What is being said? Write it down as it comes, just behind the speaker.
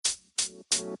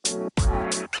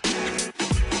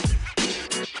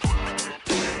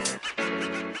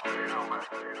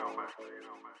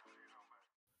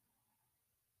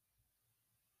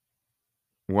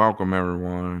Welcome,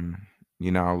 everyone.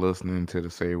 You're now listening to the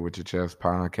Say It With Your Chest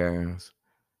podcast,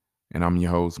 and I'm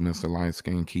your host, Mr.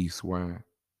 Lightskin Keith Sweat.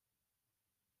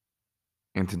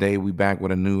 And today we back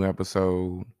with a new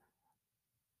episode,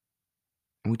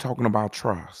 and we're talking about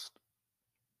trust.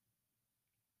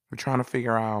 We're trying to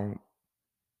figure out,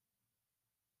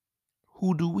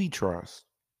 who do we trust?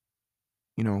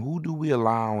 Who do we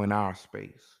allow in our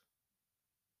space?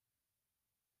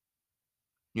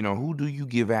 Who do you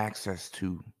give access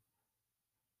to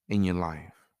in your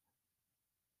life?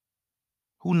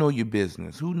 Who know your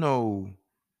business? Who know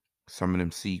some of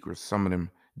them secrets, some of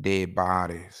them dead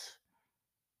bodies?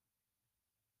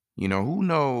 Who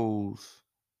knows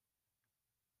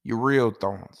your real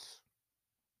thoughts?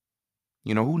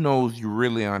 Who knows you're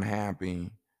really unhappy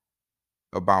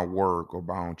about work,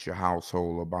 about your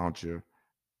household, about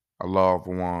a loved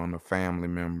one, a family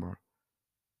member?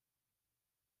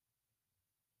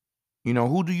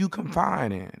 Who do you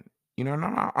confide in?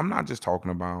 I'm not just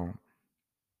talking about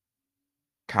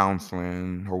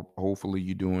counseling. Hopefully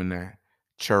you're doing that.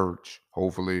 Church.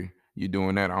 Hopefully you're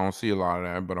doing that. I don't see a lot of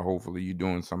that, but hopefully you're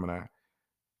doing some of that.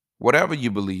 Whatever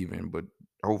you believe in, but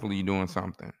hopefully you're doing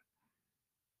something.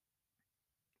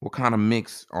 What kind of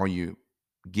mix are you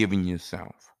giving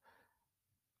yourself?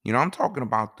 I'm talking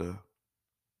about the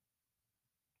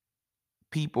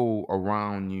people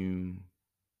around you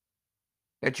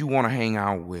that you want to hang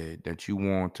out with, that you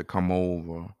want to come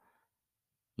over.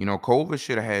 COVID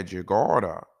should have had your guard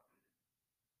up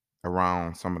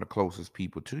around some of the closest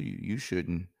people to you. You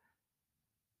shouldn't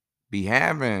be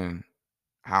having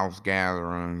house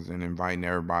gatherings and inviting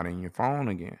everybody in your phone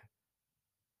again.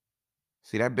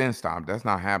 See, that been stopped. That's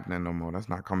not happening no more. That's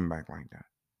not coming back like that.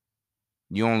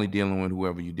 You're only dealing with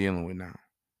whoever you're dealing with now.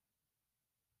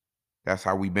 That's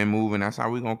how we've been moving. That's how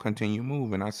we're gonna continue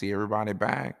moving. I see everybody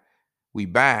back. We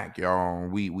back, y'all.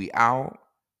 We out.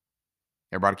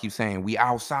 Everybody keeps saying we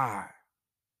outside.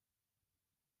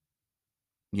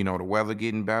 The weather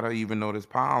getting better, even though this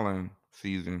pollen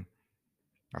season.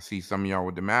 I see some of y'all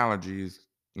with them allergies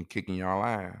and kicking y'all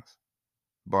ass.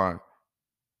 But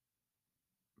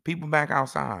people back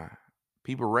outside.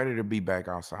 People ready to be back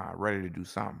outside, ready to do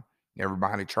something.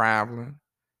 Everybody traveling.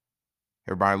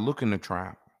 Everybody looking to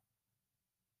travel.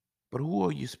 But who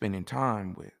are you spending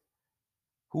time with?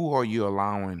 Who are you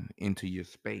allowing into your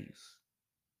space?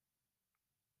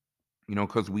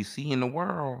 Because we see in the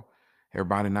world,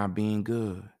 everybody not being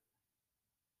good.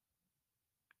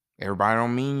 Everybody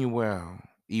don't mean you well,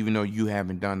 even though you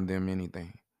haven't done them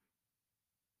anything.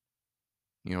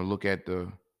 Look at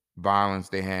the violence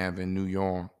they have in New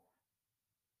York,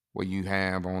 where you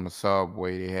have on the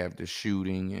subway, they have the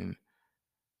shooting and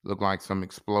look like some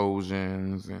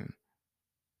explosions and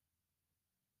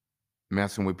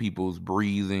messing with people's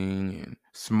breathing and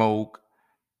smoke.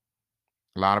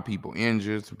 A lot of people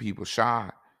injured, some people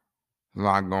shot. A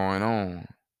lot going on.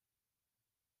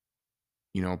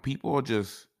 People are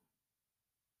just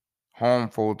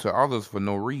harmful to others for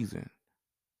no reason.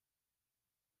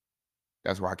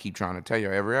 That's why I keep trying to tell you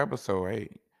every episode, hey,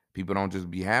 people don't just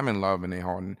be having love in their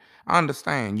heart. And I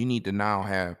understand you need to now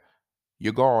have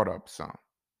your guard up some.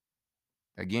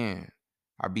 Again,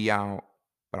 I be out,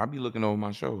 but I be looking over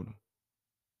my shoulder.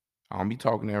 I don't be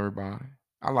talking to everybody.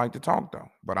 I like to talk though,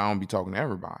 but I don't be talking to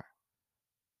everybody.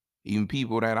 Even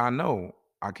people that I know,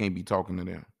 I can't be talking to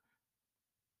them.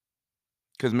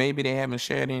 Because maybe they haven't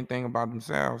shared anything about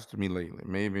themselves to me lately.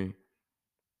 Maybe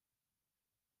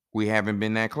we haven't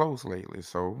been that close lately.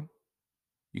 So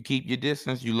you keep your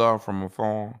distance, you love from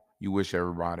afar, you wish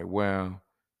everybody well,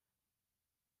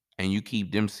 and you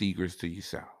keep them secrets to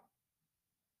yourself.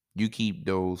 You keep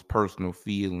those personal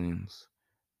feelings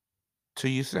to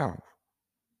yourself.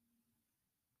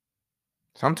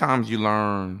 Sometimes you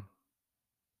learn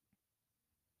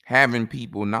having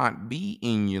people not be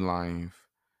in your life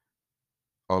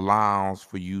allows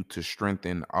for you to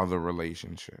strengthen other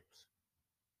relationships,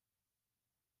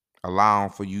 allow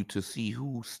for you to see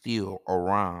who's still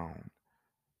around.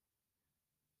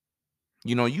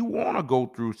 You want to go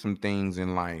through some things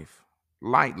in life,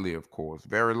 lightly, of course,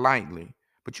 very lightly,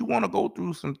 but you want to go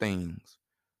through some things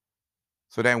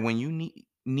so that when you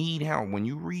need help, when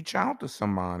you reach out to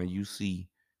somebody, you see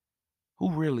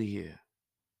who really here.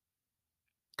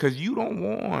 Because you don't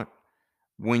want,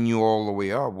 when you all the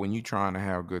way up, when you trying to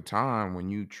have a good time, when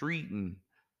you treating,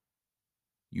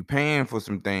 you paying for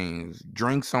some things,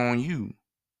 drinks on you,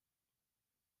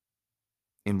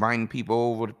 inviting people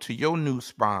over to your new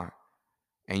spot,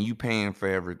 and you paying for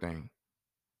everything.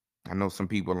 I know some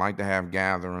people like to have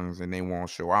gatherings and they won't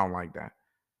show out like that.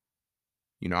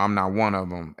 I'm not one of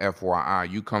them. FYI,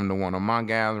 you come to one of my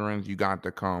gatherings, you got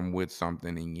to come with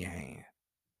something in your hand.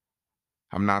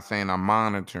 I'm not saying I'm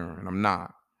monitoring, I'm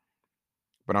not.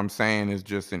 But I'm saying it's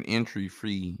just an entry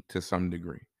fee to some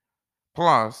degree.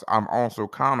 Plus, I'm also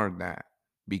countered that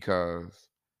because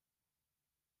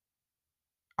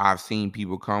I've seen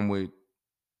people come with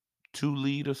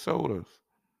 2-liter sodas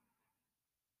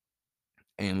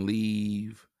and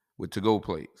leave with to-go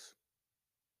plates.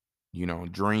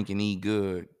 Drink and eat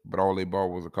good, but all they bought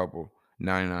was a couple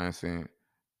 99-cent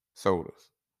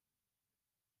sodas.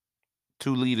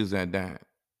 2 liters at that.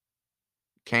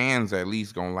 Cans at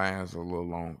least gonna last a little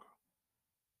longer.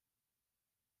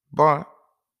 But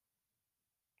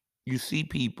you see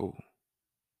people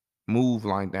move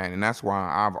like that, and that's why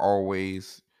I've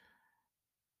always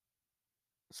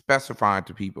specified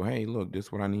to people, hey, look, this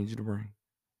is what I need you to bring.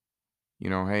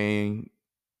 Hey,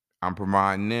 I'm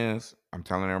providing this. I'm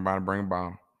telling everybody to bring a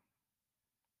bottle.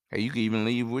 Hey, you can even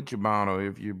leave with your bottle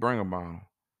if you bring a bottle.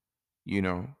 You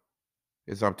know,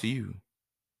 it's up to you.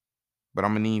 But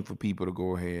I'm gonna need for people to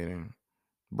go ahead and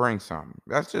bring something.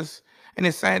 That's just, and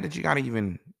it's sad that you gotta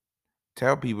even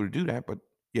tell people to do that, but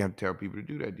you have to tell people to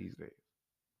do that these days.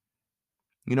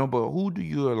 But who do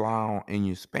you allow in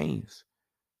your space?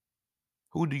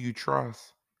 Who do you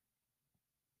trust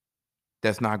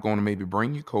that's not going to maybe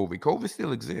bring you COVID? COVID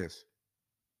still exists.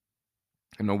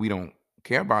 I know we don't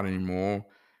care about it anymore.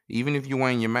 Even if you're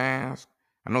wearing your mask,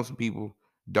 I know some people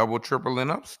double, tripling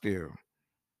up still.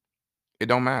 It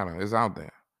don't matter. It's out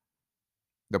there.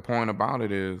 The point about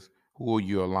it is, who are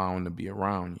you allowing to be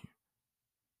around you?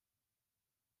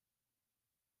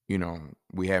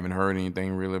 We haven't heard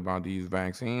anything really about these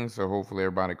vaccines, so hopefully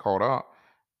everybody caught up.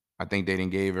 I think they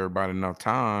didn't gave everybody enough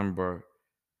time, but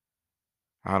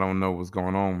I don't know what's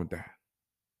going on with that.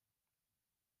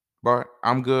 But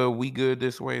I'm good. We good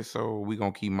this way, so we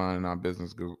gonna keep minding our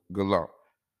business. Good luck.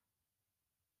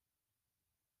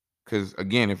 Because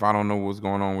again, if I don't know what's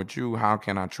going on with you, how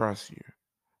can I trust you?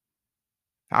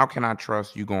 How can I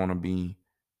trust you gonna be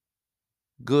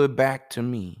good back to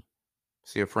me?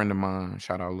 See, a friend of mine,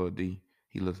 shout out Lil D,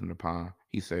 he listened to Pine.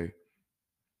 He say,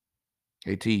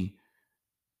 "Hey T,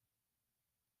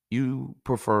 you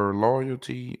prefer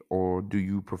loyalty or do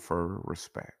you prefer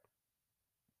respect?"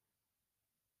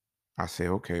 I say,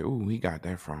 okay, ooh, he got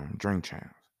that from Drink Champs.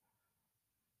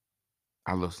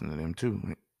 I listen to them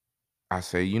too. I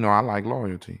say, I like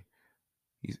loyalty.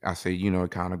 I say,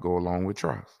 it kind of go along with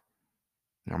trust.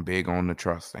 I'm big on the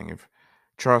trust thing. If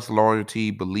trust,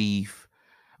 loyalty, belief,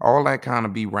 all that kind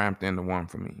of be ramped into one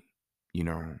for me.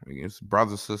 It's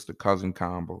brother, sister, cousin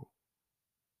combo.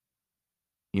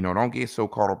 Don't get so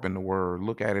caught up in the word.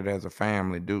 Look at it as a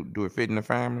family. Do it fit in the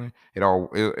family? It's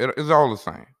all the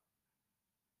same.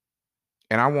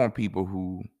 And I want people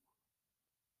who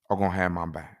are gonna have my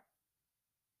back,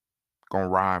 gonna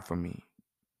ride for me.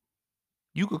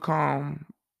 You could come,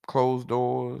 close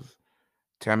doors,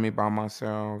 tell me about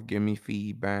myself, give me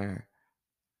feedback,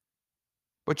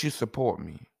 but you support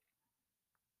me.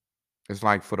 It's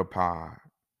like for the pod.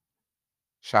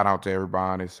 Shout out to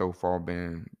everybody so far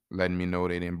been letting me know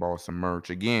they didn't bought some merch.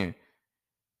 Again,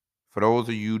 for those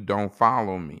of you who don't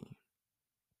follow me,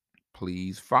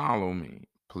 please follow me.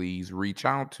 Please reach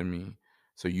out to me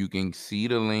so you can see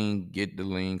the link, get the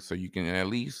link, so you can at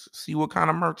least see what kind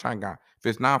of merch I got. If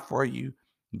it's not for you,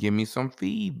 give me some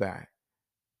feedback.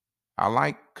 I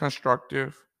like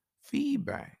constructive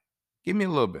feedback. Give me a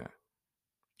little bit.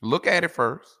 Look at it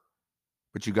first,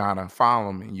 but you gotta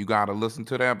follow me. You gotta listen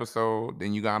to the episode,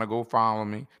 then you gotta go follow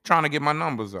me. Trying to get my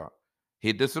numbers up.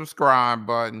 Hit the subscribe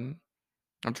button.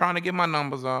 I'm trying to get my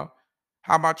numbers up.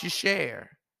 How about you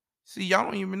share? See, y'all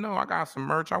don't even know I got some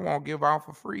merch I won't give out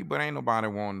for free, but ain't nobody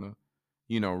wanting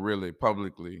to, really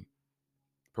publicly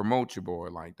promote your boy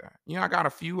like that. I got a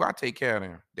few. I take care of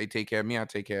them. They take care of me. I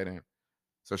take care of them.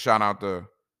 So shout out to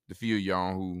the few of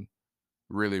y'all who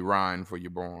really riding for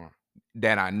your boy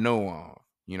that I know of.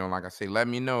 Like I say, let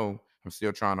me know. I'm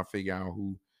still trying to figure out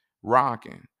who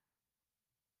rocking.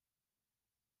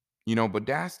 But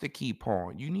that's the key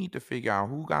part. You need to figure out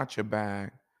who got your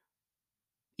back,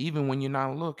 even when you're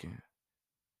not looking.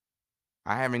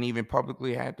 I haven't even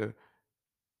publicly had to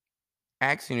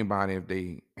ask anybody if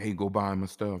they, hey, go buy my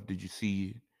stuff. Did you see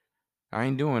it? I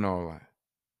ain't doing all that.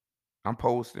 I'm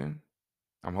posting.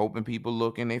 I'm hoping people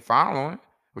looking. They following.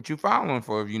 What you following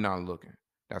for if you're not looking?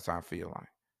 That's how I feel like.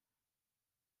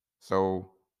 So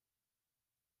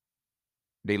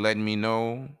they letting me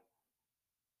know,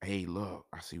 hey, look,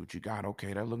 I see what you got.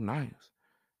 Okay, that look nice.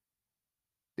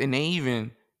 Then they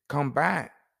even come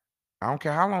back I don't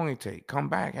care how long it take. Come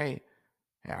back. Hey,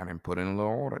 I didn't put in a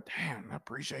little order. Damn, I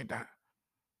appreciate that.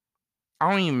 I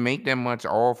don't even make that much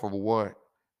off of what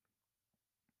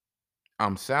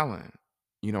I'm selling,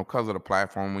 because of the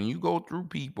platform. When you go through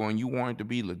people and you want it to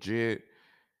be legit,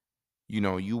 you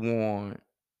want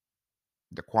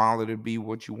the quality to be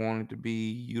what you want it to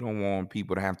be. You don't want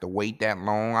people to have to wait that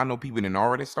long. I know people didn't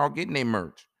already start getting their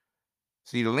merch.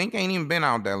 See, the link ain't even been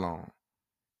out that long.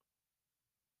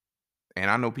 And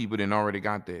I know people didn't already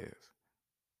got theirs.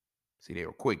 See, they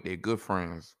were quick. They're good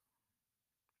friends.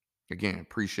 Again,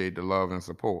 appreciate the love and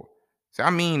support. See, I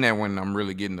mean that when I'm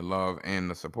really getting the love and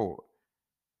the support.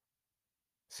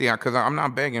 See, because I'm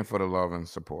not begging for the love and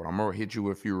support. I'm gonna hit you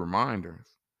with a few reminders.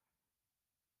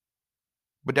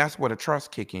 But that's where the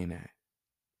trust kick in at.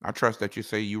 I trust that you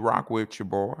say you rock with your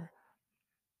boy.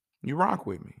 You rock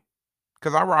with me.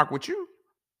 Because I rock with you.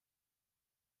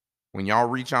 When y'all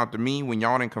reach out to me, when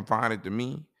y'all done confided to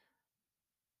me,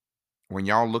 when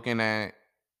y'all looking at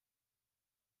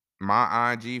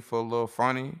my IG for a little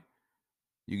funny,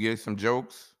 you get some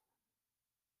jokes,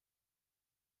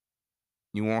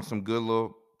 you want some good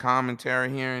little commentary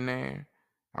here and there,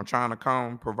 I'm trying to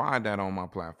come provide that on my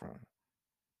platform.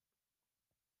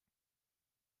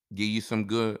 Give you some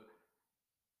good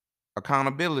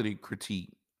accountability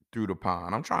critique through the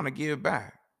pod. I'm trying to give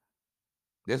back.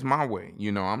 That's my way.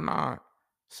 I'm not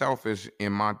selfish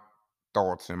in my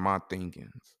thoughts and my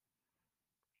thinkings.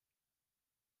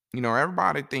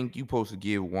 Everybody think you supposed to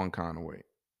give one kind of way.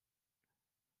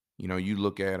 You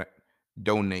look at it,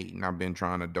 donating. I've been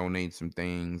trying to donate some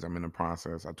things. I'm in the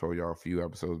process. I told y'all a few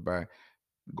episodes back,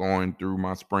 going through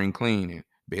my spring cleaning.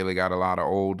 Bailey got a lot of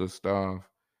older stuff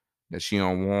that she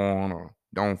don't want or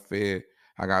don't fit.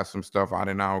 I got some stuff I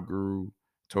didn't outgrew.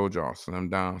 Told y'all, slim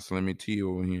down, Slimmy T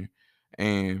over here.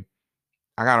 And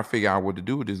I got to figure out what to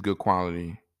do with this good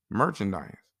quality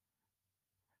merchandise.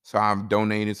 So I've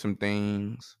donated some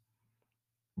things,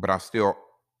 but I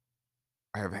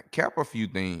have kept a few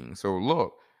things. So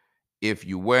look, if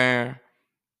you wear,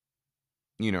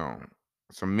 you know,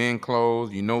 some men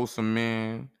clothes, some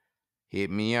men, hit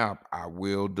me up. I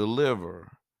will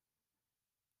deliver.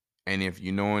 And if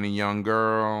you know any young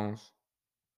girls,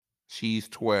 she's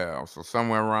 12. So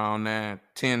somewhere around that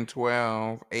 10,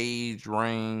 12 age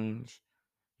range,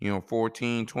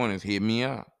 14, 20s, hit me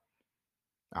up.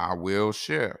 I will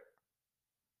ship.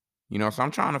 So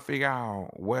I'm trying to figure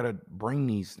out where to bring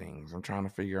these things. I'm trying to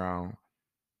figure out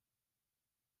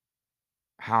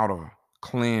how to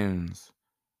cleanse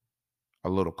a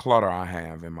little clutter I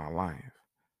have in my life.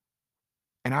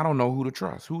 And I don't know who to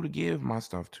trust, who to give my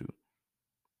stuff to.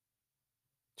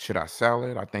 Should I sell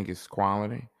it? I think it's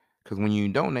quality. Because when you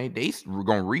donate,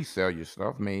 going to resell your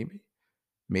stuff, maybe.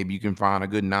 Maybe you can find a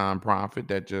good nonprofit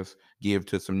that just give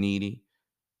to some needy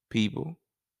people.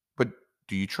 But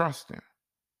do you trust them?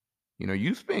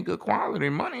 You spend good quality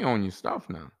money on your stuff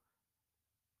now.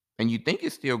 And you think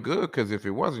it's still good because if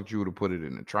it wasn't, you would have put it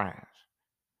in the trash.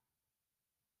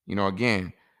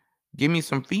 Again, give me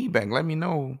some feedback. Let me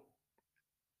know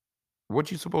what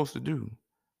you're supposed to do.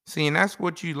 See, and that's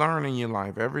what you learn in your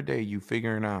life. Every day you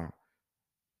figuring out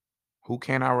who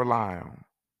can I rely on?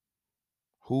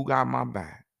 Who got my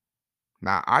back?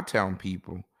 Now, I tell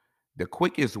people the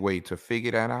quickest way to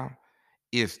figure that out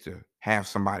is to have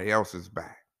somebody else's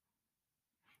back,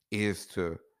 is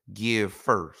to give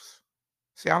first.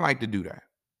 See, I like to do that.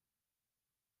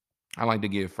 I like to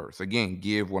give first. Again,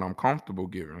 give what I'm comfortable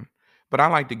giving, but I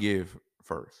like to give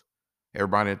first.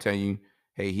 Everybody will tell you,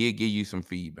 hey, he'll give you some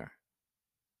feedback.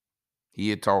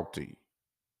 He'll talk to you.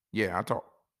 Yeah, I talk.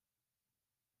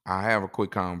 I have a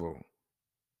quick convo.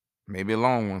 Maybe a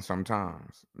long one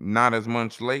sometimes. Not as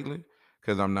much lately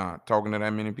because I'm not talking to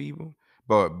that many people.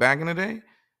 But back in the day,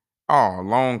 oh,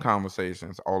 long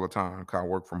conversations all the time because I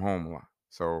work from home a lot.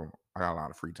 So I got a lot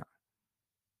of free time.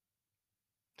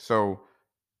 So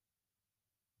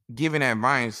giving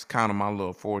advice kind of my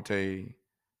little forte,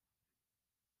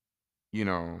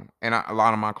 and a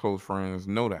lot of my close friends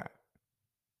know that.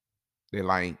 They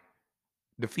like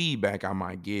the feedback I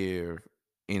might give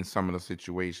in some of the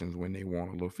situations when they want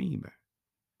a little feedback.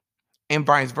 And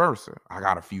vice versa. I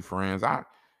got a few friends, I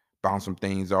bounce some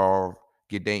things off,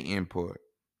 get their input.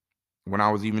 When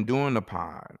I was even doing the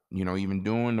pod, even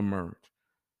doing the merch,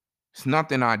 it's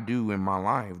nothing I do in my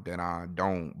life that I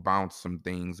don't bounce some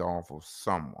things off of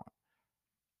someone.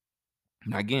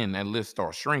 Now, again, that list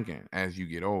starts shrinking as you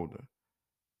get older.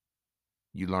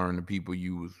 You learn the people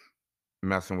you was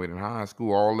messing with in high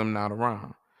school, all of them not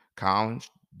around. College,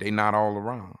 they not all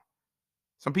around.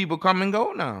 Some people come and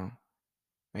go now.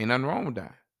 Ain't nothing wrong with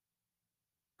that.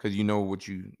 because you know what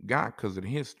you got because of the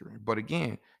history. But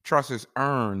again, trust is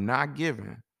earned, not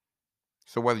given.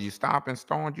 So whether you stop and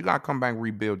start, you gotta come back and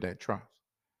rebuild that trust.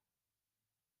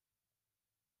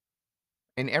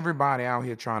 And everybody out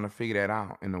here trying to figure that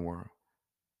out in the world.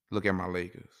 Look at my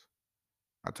Lakers.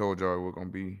 I told y'all it was gonna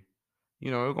be,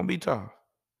 it was gonna be tough.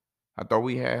 I thought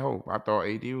we had hope. I thought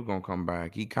AD was gonna come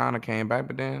back. He kind of came back,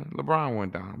 but then LeBron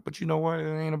went down. But you know what?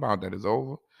 It ain't about that. It's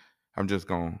over. I'm just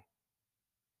gonna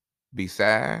be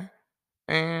sad,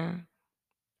 and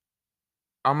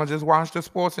I'm gonna just watch the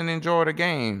sports and enjoy the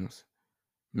games.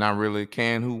 Not really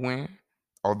caring who win.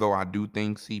 Although I do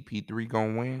think CP3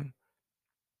 gonna win.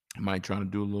 I might try to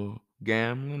do a little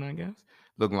gambling, I guess.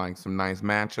 Look like some nice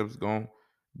matchups going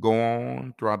go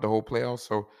on throughout the whole playoffs.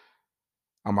 So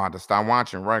I'm about to start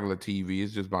watching regular TV.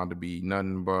 It's just about to be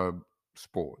nothing but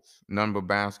sports, nothing but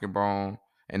basketball.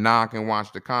 And now I can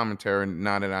watch the commentary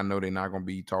now that I know they're not going to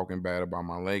be talking bad about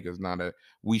my Lakers. Now that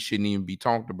we shouldn't even be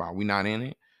talked about. We're not in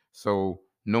it. So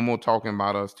no more talking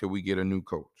about us till we get a new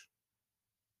coach.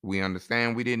 We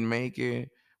understand we didn't make it.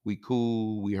 We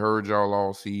cool. We heard y'all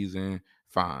all season.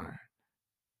 Fine.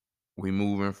 We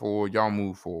moving forward. Y'all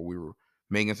move forward. We were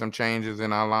making some changes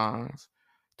in our lives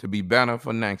to be better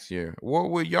for next year.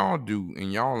 What would y'all do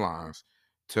in y'all lives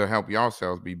to help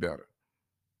yourselves be better?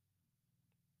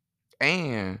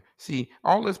 And see,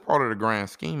 all this part of the grand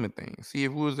scheme of things. See,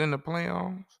 if we was in the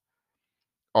playoffs,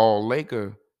 all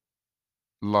Laker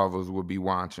lovers would be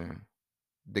watching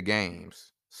the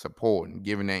games, supporting,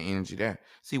 giving that energy there.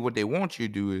 See, what they want you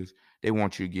to do is they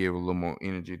want you to give a little more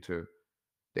energy to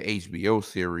the HBO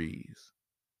series,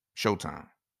 Showtime.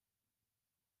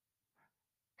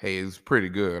 Hey, it's pretty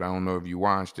good. I don't know if you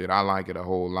watched it. I like it a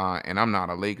whole lot. And I'm not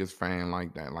a Lakers fan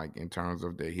like that, like in terms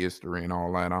of their history and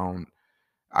all that.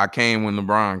 I came when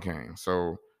LeBron came.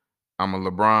 So I'm a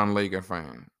LeBron Laker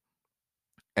fan.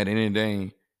 At the end of the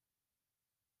day,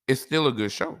 it's still a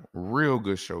good show. Real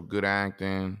good show. Good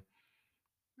acting.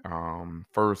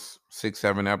 First 6,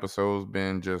 7 episodes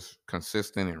been just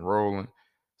consistent and rolling.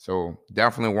 So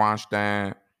definitely watch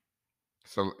that.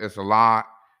 So it's a lot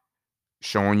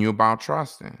showing you about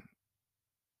trusting.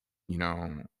 You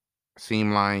know,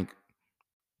 seem like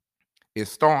it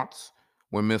starts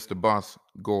when Mr. Bus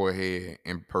go ahead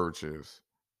and purchase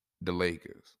the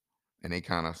Lakers. And they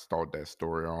kind of start that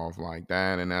story off like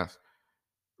that. And that's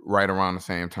right around the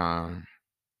same time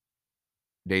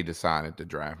they decided to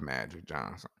draft Magic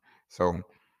Johnson. So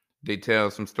they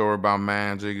tell some story about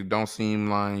Magic. It don't seem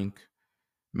like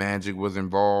Magic was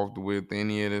involved with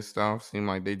any of this stuff. Seemed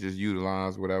like they just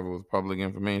utilized whatever was public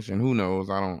information. Who knows?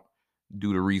 I don't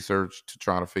do the research to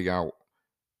try to figure out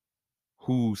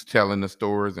who's telling the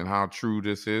stories and how true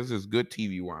this is. It's good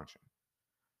TV watching.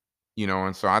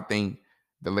 And so I think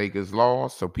the Lakers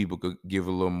lost so people could give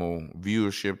a little more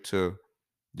viewership to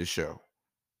the show.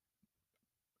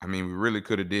 I mean, we really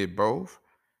could have did both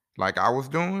like I was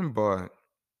doing, but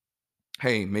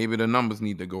hey, maybe the numbers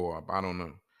need to go up. I don't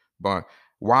know. But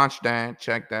watch that,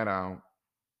 check that out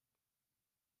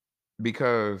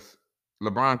because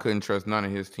LeBron couldn't trust none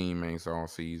of his teammates all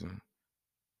season.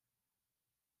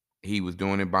 He was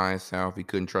doing it by himself. He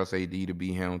couldn't trust AD to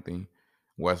be healthy.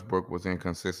 Westbrook was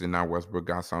inconsistent. Now Westbrook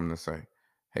got something to say.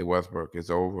 Hey, Westbrook,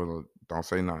 it's over. Don't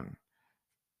say nothing.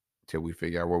 Till we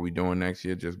figure out what we're doing next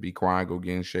year, just be quiet, go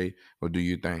get in shape, or do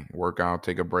your thing. Work out,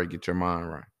 take a break, get your mind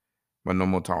right. But no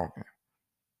more talking.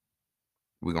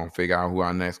 We're going to figure out who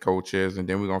our next coach is, and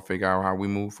then we're going to figure out how we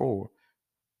move forward.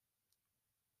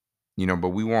 But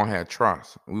we won't have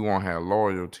trust. We won't have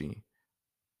loyalty.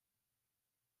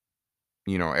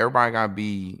 Everybody got to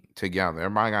be together.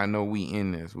 Everybody got to know we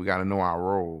in this. We got to know our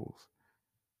roles.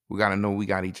 We got to know we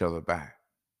got each other back.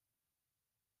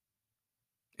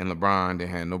 And LeBron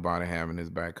didn't have nobody having his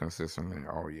back consistently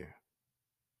all year.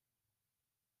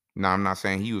 Now, I'm not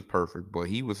saying he was perfect, but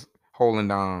he was holding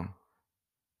down.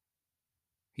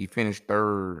 He finished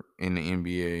third in the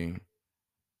NBA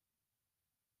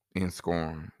in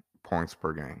scoring points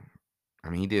per game. I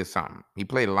mean, he did something. He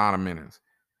played a lot of minutes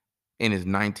in his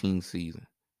 19th season.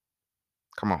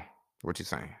 Come on, what you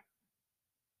saying?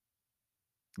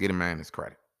 Get a man his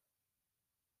credit.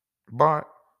 But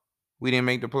we didn't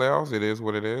make the playoffs. It is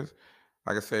what it is.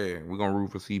 Like I said, we're going to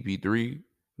root for CP3.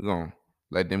 We're going to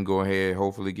let them go ahead,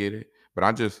 hopefully get it. But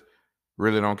I just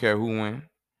really don't care who wins.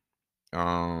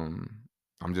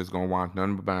 I'm just going to watch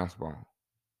nothing but basketball.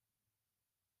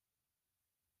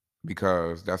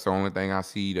 Because that's the only thing I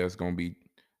see that's going to be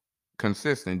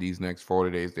consistent these next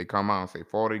 40 days. They come out and say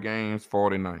 40 games,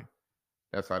 49.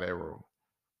 That's how they roll.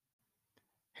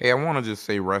 Hey, I want to just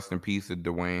say rest in peace to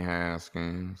Dwayne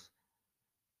Haskins,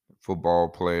 football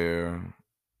player.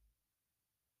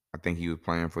 I think he was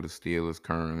playing for the Steelers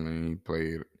currently. He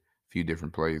played a few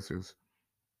different places.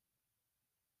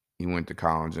 He went to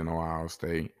college in Ohio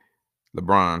State.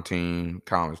 LeBron team,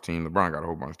 college team. LeBron got a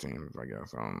whole bunch of teams, I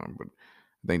guess. I don't know, but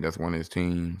I think that's one of his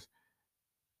teams.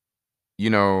 You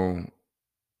know,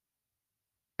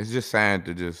 it's just sad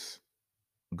to just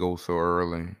go so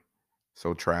early,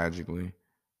 so tragically.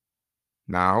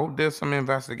 Now, I hope there's some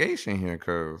investigation here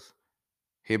because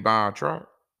hit by a truck.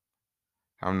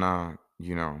 I'm not,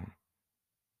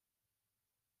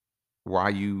 why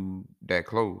you that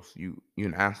close? You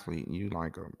an athlete. You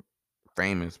like a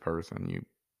famous person. You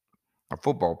a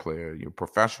football player. You're a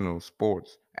professional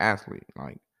sports athlete.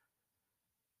 Like,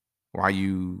 why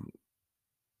you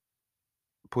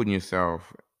putting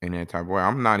yourself in that type of way?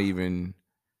 I'm not even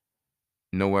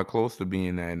nowhere close to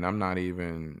being that, and I'm not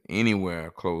even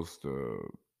anywhere close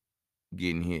to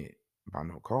getting hit by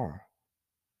no car.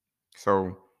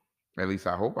 So, at least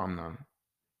I hope I'm not.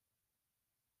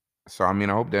 So, I mean,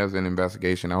 I hope there's an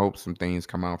investigation. I hope some things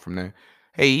come out from that.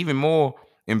 Hey, even more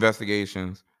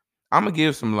investigations. I'm gonna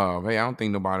give some love. Hey, I don't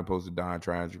think nobody supposed to die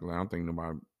tragically. I don't think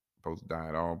nobody supposed to die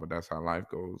at all. But that's how life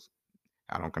goes.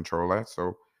 I don't control that,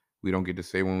 so we don't get to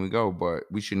say when we go. But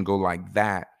we shouldn't go like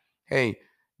that. Hey,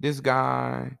 this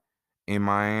guy in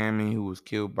Miami who was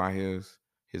killed by his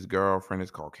girlfriend,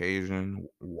 his Caucasian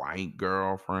white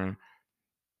girlfriend,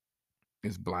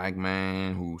 this black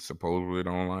man who supposedly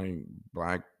don't like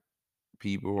black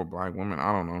people or black women.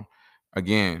 I don't know.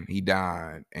 Again, he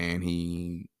died and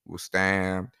he was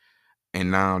stabbed, and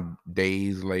now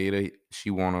days later she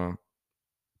wanna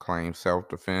claim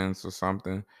self-defense or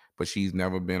something, but she's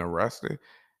never been arrested.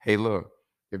 Hey, look,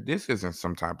 if this isn't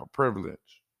some type of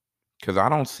privilege, because I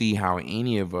don't see how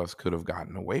any of us could have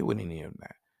gotten away with any of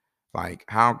that. Like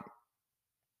how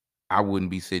I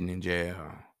wouldn't be sitting in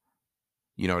jail.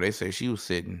 They say she was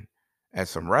sitting at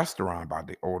some restaurant about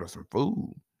to order some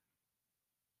food.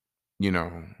 You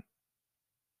know,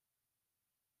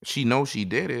 she knows she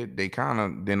did it. They kind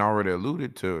of then already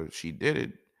alluded to she did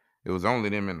it. It was only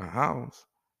them in the house,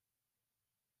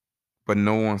 but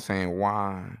no one's saying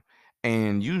why.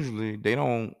 And usually they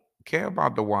don't care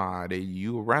about the why. They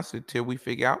you arrested till we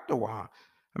figure out the why.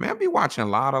 I mean, I've been watching a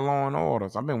lot of Law and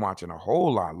Orders. I've been watching a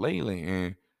whole lot lately,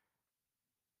 and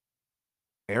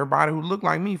everybody who look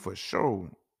like me for sure,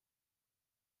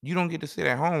 you don't get to sit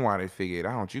at home while they figure it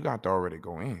out. You got to already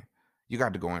go in. You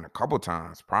got to go in a couple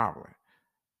times, probably.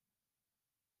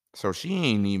 So she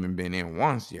ain't even been in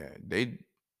once yet. They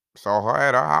saw her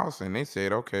at her house and they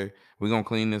said, "Okay, we're gonna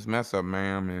clean this mess up,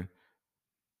 ma'am, and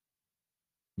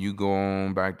you go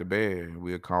on back to bed.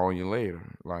 We'll call you later."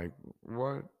 Like,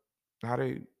 what? How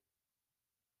they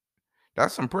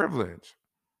that's some privilege.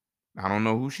 I don't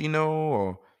know who she know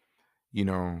or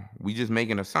we just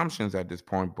making assumptions at this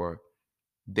point, but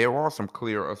there are some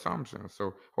clear assumptions.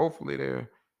 So hopefully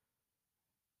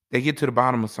they get to the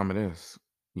bottom of some of this.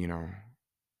 You know,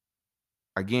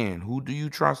 Again, who do you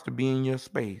trust to be in your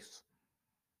space?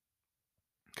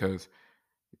 Because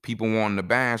people wanting to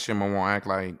bash him or want to act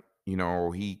like,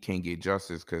 he can't get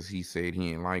justice because he said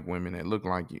he ain't like women that look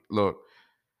like you. Look,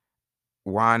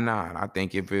 why not? I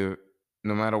think no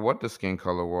matter what the skin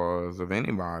color was of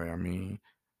anybody, I mean,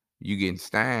 you getting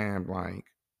stabbed, like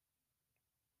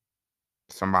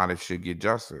somebody should get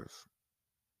justice.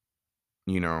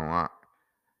 You know, I,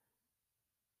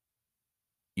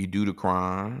 you do the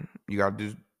crime, you got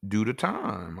to do the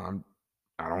time.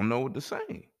 I don't know what to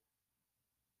say.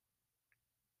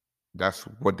 That's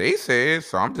what they said,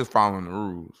 so I'm just following the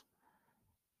rules.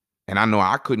 And I know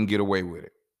I couldn't get away with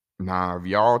it. Now, if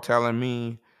y'all telling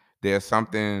me there's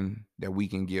something that we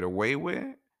can get away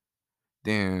with,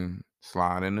 then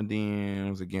slide in the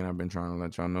DMs. Again, I've been trying to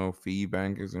let y'all know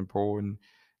feedback is important.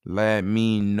 Let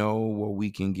me know what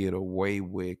we can get away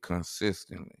with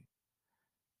consistently.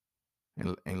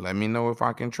 And let me know if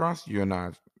I can trust you or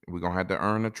not. We're going to have to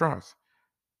earn the trust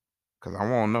because I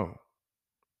won't know.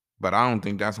 But I don't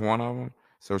think that's one of them.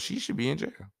 So she should be in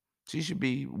jail. She should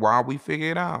be while we figure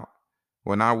it out.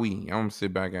 Well, not we. I'm gonna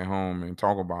sit back at home and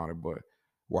talk about it, but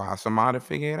while somebody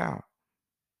figure it out.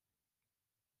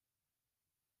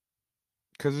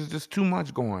 Because there's just too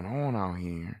much going on out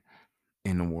here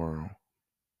in the world.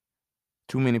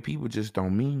 Too many people just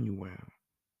don't mean you well.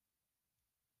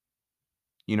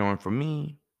 And for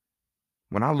me,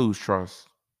 when I lose trust,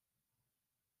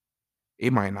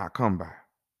 it might not come back.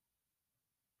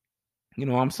 You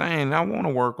know what I'm saying? I want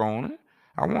to work on it.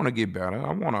 I want to get better.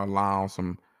 I want to allow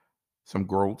some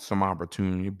growth, some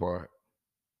opportunity, but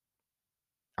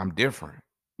I'm different.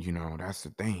 That's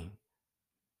the thing.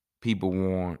 People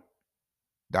want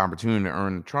the opportunity to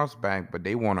earn the trust back, but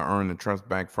they want to earn the trust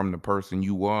back from the person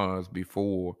you was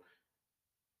before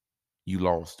you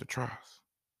lost the trust.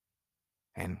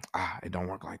 And it don't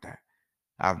work like that.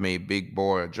 I've made big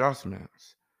boy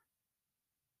adjustments.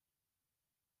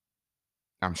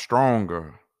 I'm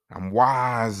stronger. I'm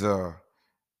wiser.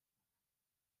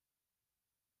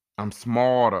 I'm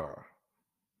smarter.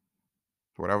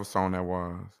 Whatever song that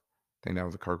was. I think that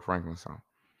was a Kirk Franklin song.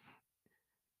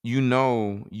 You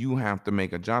know you have to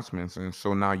make adjustments. And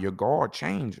so now your guard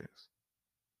changes.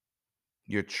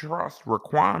 Your trust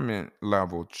requirement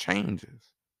level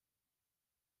changes.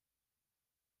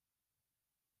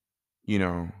 You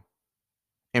know.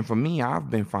 And for me, I've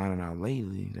been finding out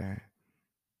lately that,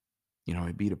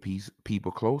 it be the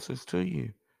people closest to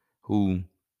you who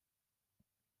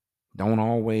don't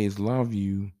always love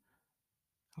you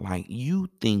like you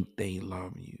think they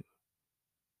love you.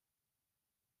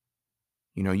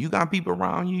 You got people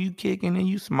around you, you kicking and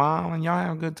you smile and y'all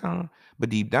have a good time. But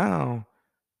deep down,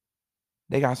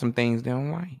 they got some things they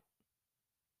don't like.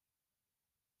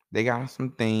 They got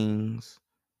some things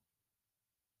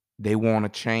they want to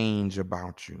change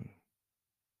about you.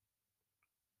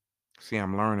 See,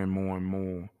 I'm learning more and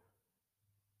more.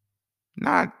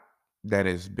 Not that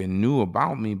it's been new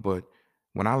about me, but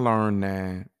when I learned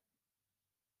that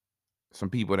some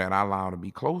people that I allow to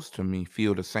be close to me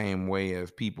feel the same way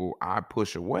as people I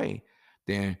push away,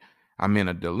 then I'm in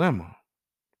a dilemma.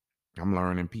 I'm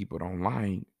learning people don't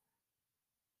like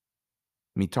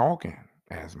me talking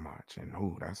as much. And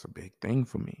that's a big thing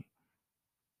for me.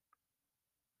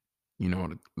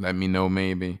 To let me know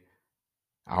maybe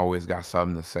I always got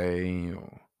something to say,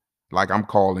 or like I'm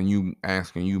calling you,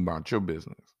 asking you about your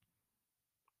business.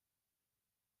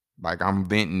 Like I'm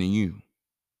venting to you.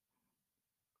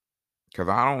 Cause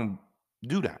I don't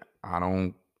do that. I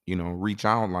don't, reach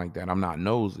out like that. I'm not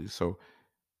nosy. So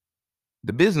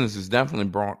the business is definitely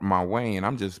brought my way, and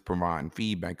I'm just providing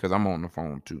feedback because I'm on the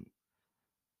phone too.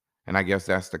 And I guess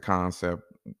that's the concept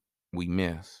we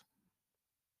miss.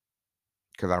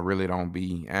 Because I really don't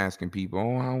be asking people,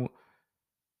 oh,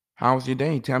 how's your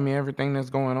day? Tell me everything that's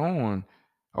going on.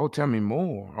 Oh, tell me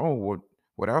more. Oh,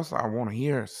 what else? I want to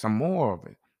hear some more of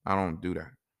it. I don't do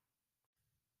that.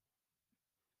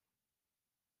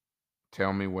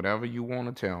 Tell me whatever you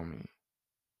want to tell me,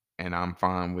 and I'm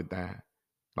fine with that.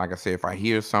 Like I said, if I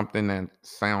hear something that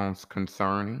sounds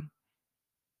concerning,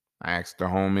 I asked the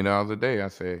homie the other day, I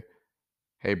said,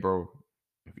 hey, bro,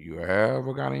 if you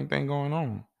ever got anything going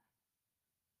on,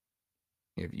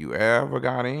 if you ever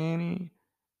got any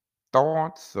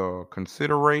thoughts or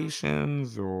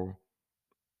considerations or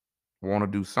want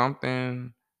to do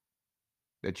something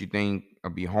that you think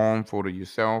will be harmful to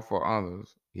yourself or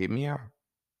others, hit me up.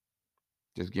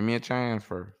 Just give me a chance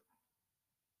first.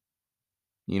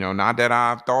 Not that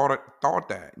I've thought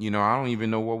that. I don't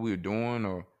even know what we were doing,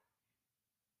 or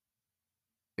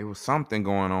it was something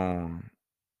going on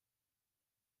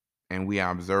and we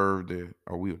observed it,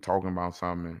 or we were talking about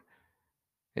something.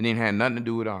 It didn't have nothing to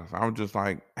do with us. I was just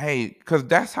like, hey, because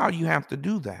that's how you have to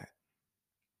do that.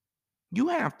 You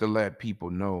have to let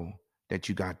people know that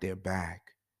you got their back,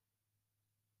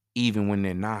 even when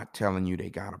they're not telling you they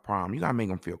got a problem. You got to make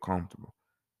them feel comfortable.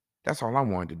 That's all I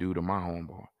wanted to do to my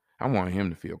homeboy. I wanted him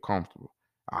to feel comfortable.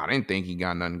 I didn't think he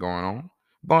got nothing going on.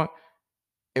 But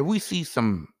if we see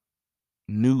some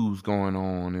news going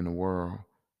on in the world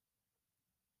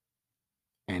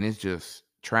and it's just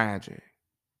tragic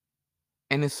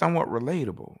and it's somewhat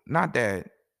relatable, not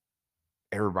that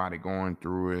everybody going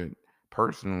through it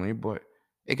personally, but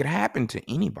it could happen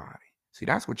to anybody. See,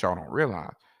 that's what y'all don't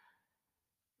realize.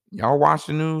 Y'all watch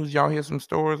the news, y'all hear some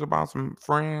stories about some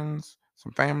friends,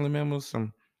 some family members,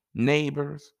 some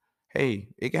neighbors. Hey,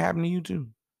 it can happen to you too.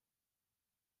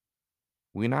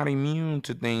 We're not immune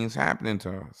to things happening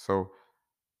to us. So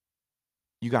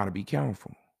you got to be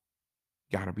careful.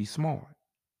 Got to be smart.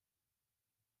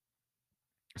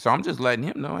 So I'm just letting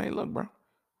him know, hey, look, bro.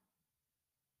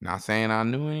 Not saying I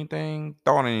knew anything,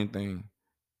 thought anything,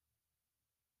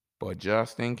 but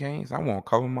just in case, I want to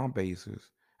cover my bases.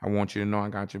 I want you to know I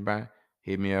got your back.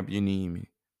 Hit me up, you need me.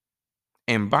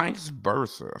 And vice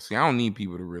versa. See, I don't need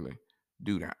people to really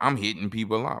do that. I'm hitting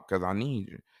people up because I need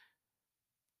you.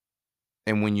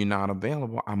 And when you're not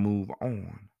available, I move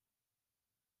on.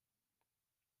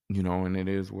 And it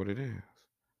is what it is.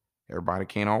 Everybody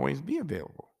can't always be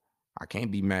available. I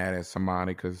can't be mad at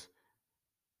somebody because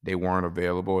they weren't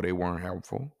available, or they weren't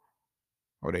helpful,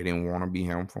 or they didn't want to be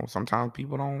helpful. Sometimes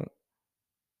people don't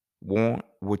want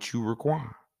what you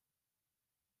require.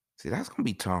 See, that's going to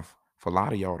be tough for a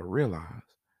lot of y'all to realize.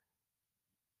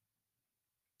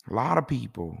 A lot of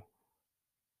people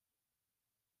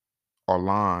are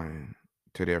lying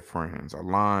to their friends, are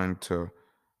lying to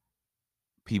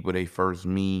people they first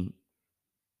meet,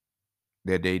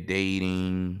 that they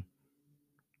dating,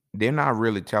 they're not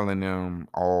really telling them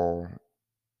all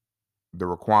the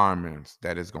requirements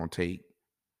that it's gonna take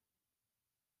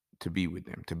to be with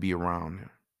them, to be around them.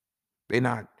 They're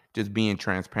not just being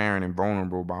transparent and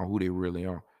vulnerable about who they really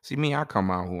are. See me, I come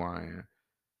out who I am.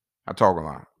 I talk a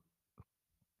lot.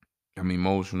 I'm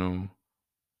emotional.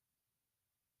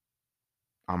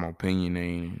 I'm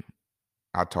opinionated.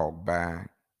 I talk back.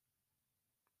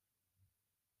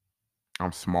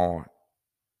 I'm smart.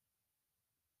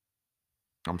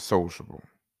 I'm sociable.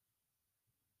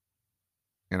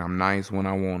 And I'm nice when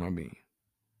I want to be.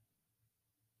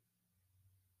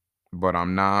 But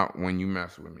I'm not when you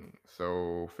mess with me.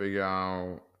 So figure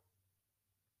out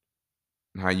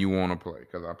how you want to play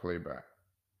because I play back.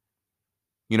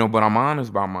 But I'm honest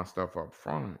about my stuff up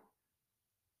front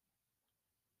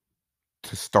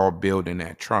to start building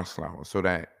that trust level so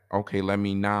that, okay, let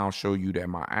me now show you that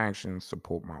my actions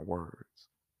support my words.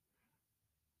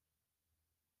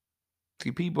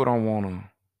 See, people don't want to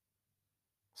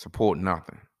support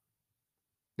nothing.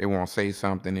 They want to say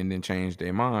something and then change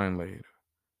their mind later.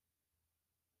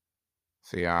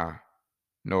 See, I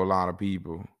know a lot of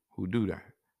people who do that.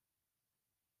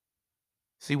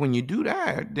 See, when you do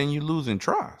that, then you're losing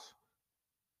trust.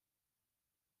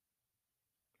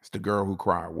 It's the girl who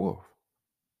cried wolf.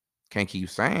 Can't keep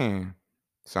saying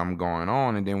something going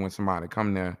on, and then when somebody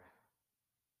come there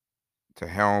to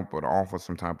help or to offer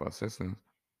some type of assistance,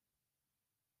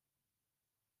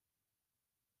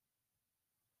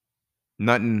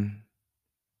 nothing.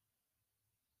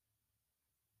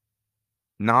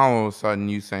 Now all of a sudden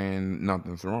you saying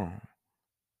nothing's wrong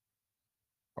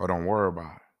or don't worry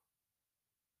about it,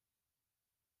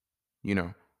 you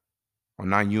know, or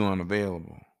now you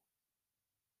unavailable.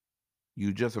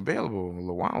 You just available a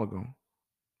little while ago.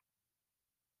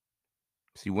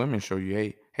 See, women show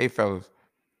you, hey fellas,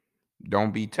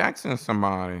 don't be texting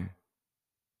somebody,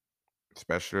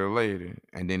 especially a lady,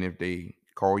 and then if they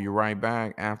call you right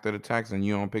back after the text and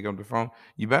you don't pick up the phone,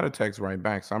 you better text right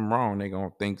back. Something wrong, they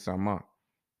gonna think something up.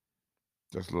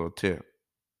 Just a little tip.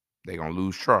 They gonna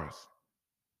lose trust.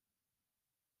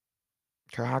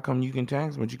 'Cause how come you can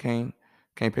text but you can't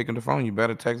pick up the phone? You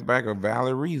better text back a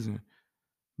valid reason.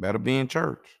 Better be in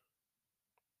church.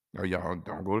 Or y'all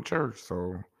don't go to church.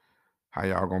 So how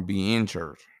y'all gonna be in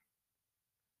church?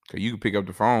 Cause you can pick up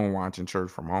the phone watching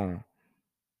church from home.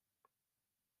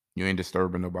 You ain't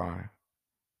disturbing nobody.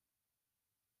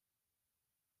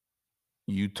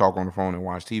 You talk on the phone and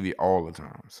watch TV all the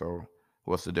time. So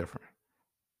what's the difference?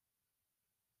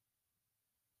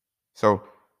 So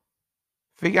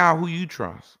figure out who you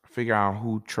trust. Figure out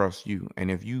who trusts you.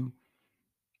 And if you,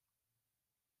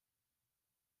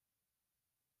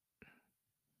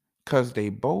 cause they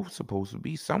both supposed to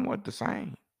be somewhat the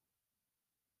same.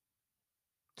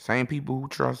 Same people who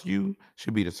trust you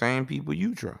should be the same people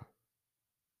you trust.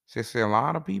 See, a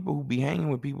lot of people who be hanging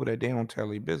with people that they don't tell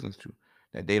their business to,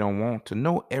 that they don't want to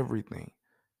know everything.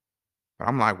 But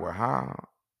I'm like, well, how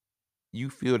you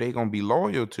feel they gonna be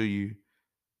loyal to you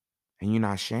and you're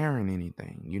not sharing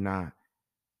anything? You're not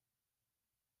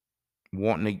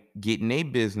wanting to get in their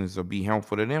business or be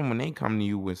helpful to them when they come to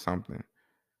you with something.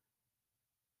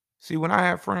 See, when I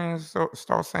have friends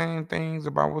start saying things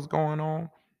about what's going on,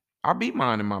 I'll be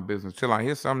minding my business till I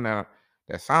hear something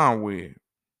that sound weird.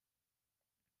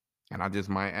 And I just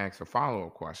might ask a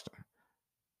follow-up question.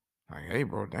 Like, hey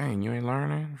bro, dang, you ain't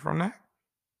learning from that?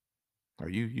 Or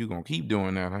you gonna keep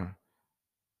doing that, huh?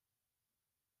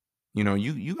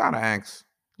 You gotta ask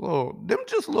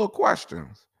just little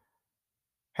questions.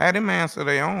 Have them answer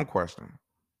their own question.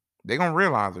 They gonna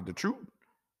realize that the truth.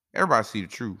 Everybody see the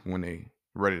truth when they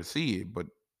ready to see it, but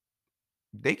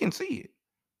they can see it.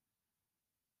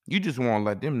 You just want to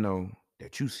let them know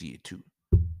that you see it too.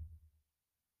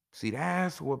 See,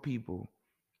 that's what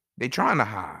they trying to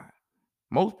hide.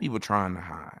 Most people trying to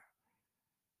hide.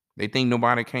 They think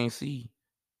nobody can't see.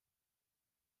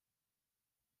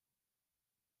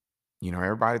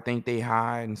 Everybody think they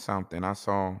hiding something. I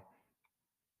saw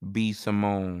B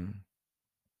Simone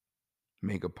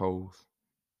make a post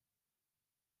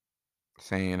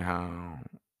saying how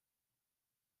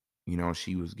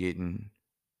she was getting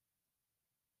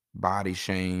body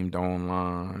shamed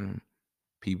online.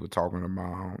 People talking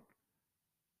about,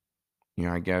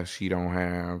 I guess she don't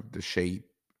have the shape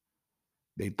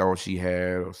they thought she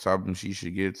had or something. She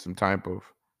should get some type of,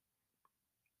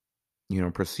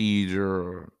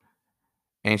 procedure.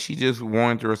 And she just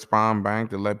wanted to respond back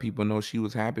to let people know she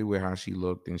was happy with how she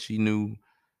looked. And she knew,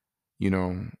 you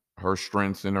know, her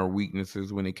strengths and her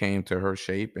weaknesses when it came to her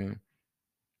shape. And,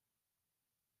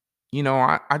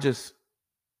 I just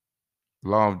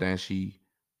love that she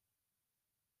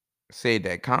said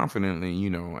that confidently,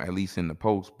 at least in the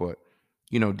post, but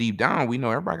deep down, we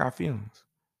know everybody got feelings.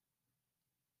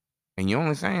 And you're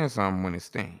only saying something when it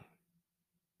stings.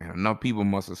 And enough people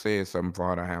must have said something for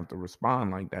her to have to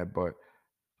respond like that. But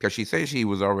because she said she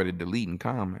was already deleting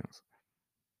comments,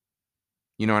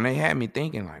 and they had me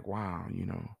thinking, like, wow,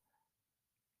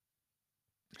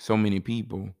 so many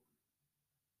people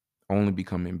only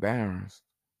become embarrassed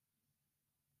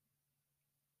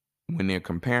when they're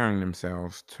comparing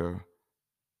themselves to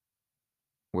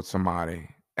what somebody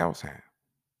else has.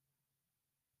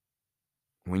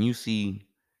 When you see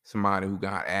somebody who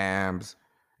got abs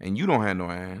and you don't have no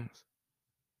abs,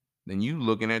 then you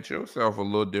looking at yourself a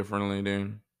little differently.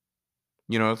 Then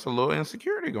it's a little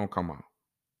insecurity gonna come out.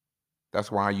 That's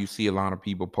why you see a lot of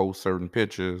people post certain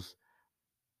pictures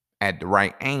at the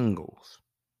right angles,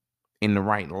 in the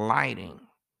right lighting.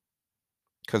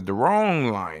 Because the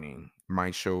wrong lighting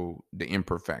might show the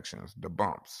imperfections, the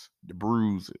bumps, the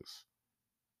bruises,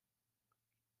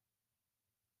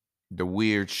 the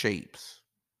weird shapes,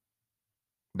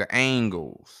 the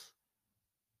angles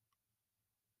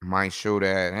might show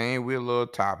that, hey, we're a little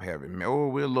top heavy, or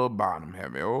we're a little bottom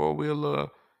heavy, or we're a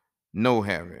little no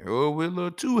heavy, or we're a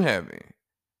little too heavy.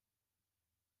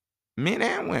 Men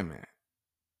and women.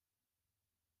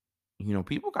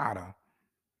 People gotta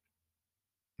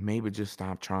maybe just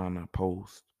stop trying to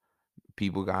post.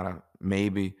 People gotta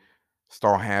maybe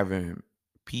start having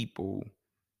people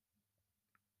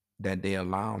that they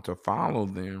allow to follow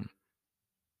them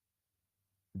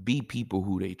be people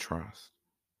who they trust.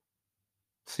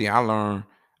 See, I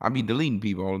be deleting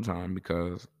people all the time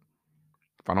because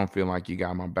if I don't feel like you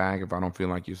got my back, if I don't feel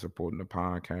like you're supporting the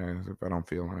podcast, if I don't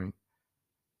feel like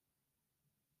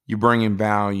you're bringing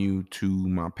value to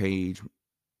my page,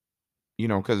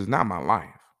 because it's not my life.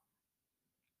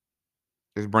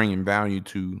 It's bringing value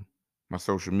to my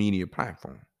social media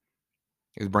platform.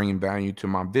 It's bringing value to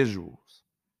my visuals,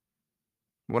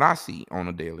 what I see on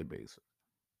a daily basis.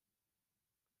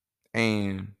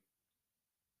 And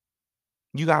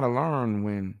you got to learn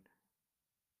when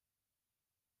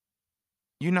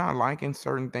you're not liking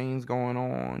certain things going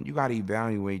on, you got to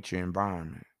evaluate your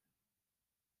environment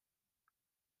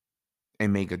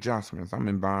and make adjustments.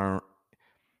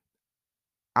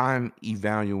 I'm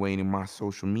evaluating my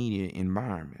social media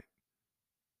environment,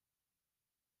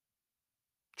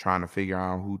 trying to figure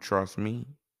out who trusts me,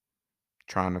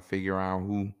 trying to figure out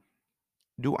who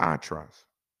do I trust,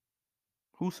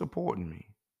 who's supporting me.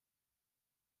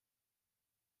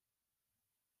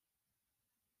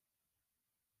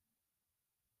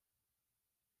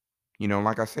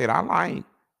 Like I said, I like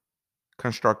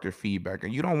constructive feedback,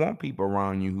 and you don't want people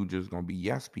around you who just gonna be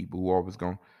yes people who always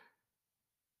gonna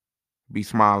be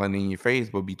smiling in your face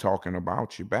but be talking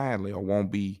about you badly or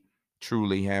won't be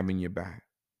truly having your back.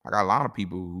 I got a lot of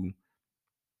people who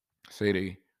say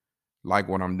they like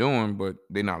what I'm doing, but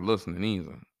they're not listening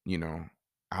either.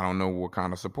 I don't know what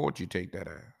kind of support you take that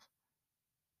as.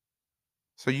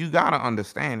 So you gotta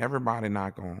understand everybody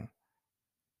not gonna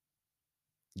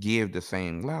give the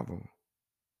same level.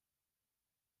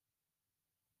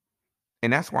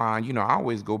 And that's why, I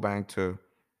always go back to,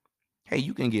 hey,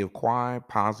 you can give quiet,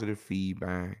 positive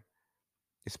feedback,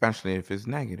 especially if it's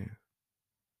negative.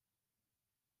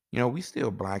 We still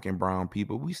black and brown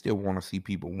people. We still want to see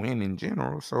people win in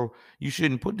general. So you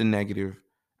shouldn't put the negative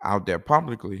out there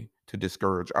publicly to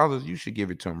discourage others. You should give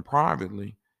it to them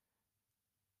privately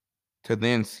to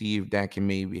then see if that can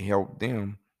maybe help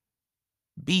them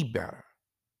be better,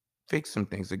 fix some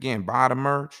things. Again, buy the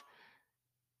merch,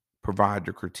 provide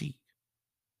the critique.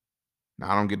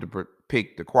 Now, I don't get to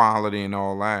pick the quality and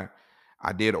all that.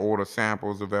 I did order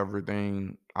samples of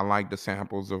everything. I like the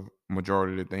samples of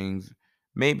majority of the things.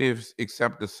 Maybe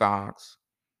except the socks.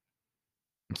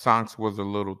 Socks was a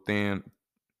little thin.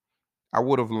 I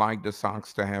would have liked the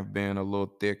socks to have been a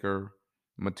little thicker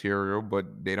material,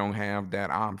 but they don't have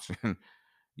that option.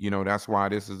 That's why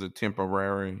this is a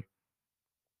temporary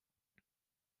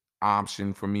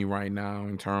option for me right now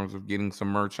in terms of getting some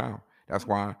merch out. That's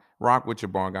why Rock with Your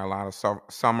Boy got a lot of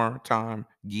summertime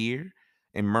gear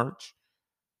and merch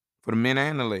for the men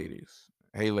and the ladies.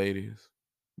 Hey, ladies,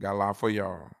 got a lot for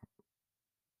y'all.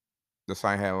 The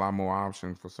site had a lot more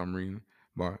options for some reason.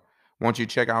 But once you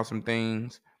check out some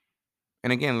things,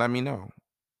 and again, let me know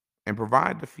and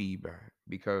provide the feedback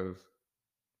because,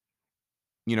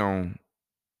 you know,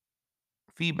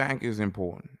 feedback is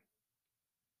important.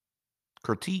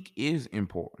 Critique is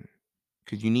important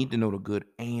because you need to know the good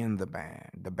and the bad.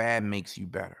 The bad makes you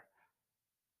better.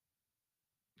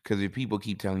 Because if people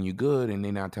keep telling you good and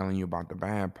they're not telling you about the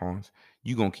bad parts,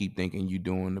 you're gonna keep thinking you're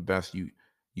doing the best you're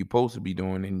supposed to be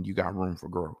doing and you got room for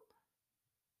growth.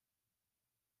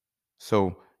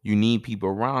 So you need people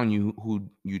around you who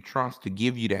you trust to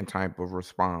give you that type of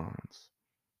response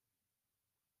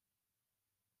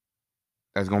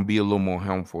that's going to be a little more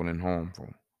helpful than harmful.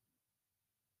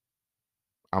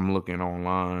 I'm looking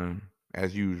online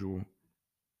as usual.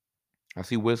 I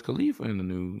see Wiz Khalifa in the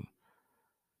news,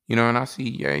 and I see,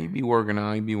 yeah, he be working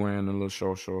out, he be wearing the little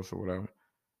short shorts or whatever.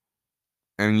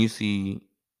 And you see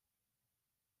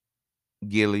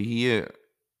Gilly,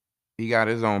 he got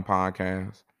his own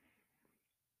podcast,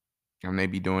 and they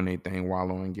be doing their thing,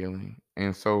 Wallow and Gilly.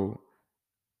 And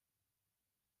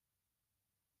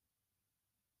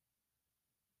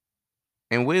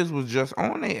Wiz was just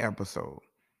on a episode,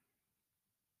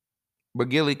 but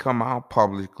Gilly come out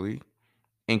publicly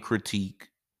and critique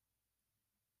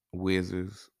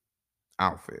Wiz's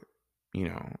outfit.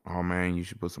 Oh man, you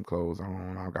should put some clothes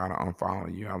on. I gotta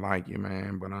unfollow you. I like you,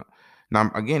 man. But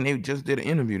now again, they just did an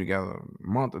interview together a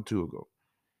month or two ago.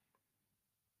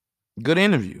 Good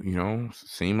interview,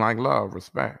 seemed like love,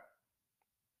 respect.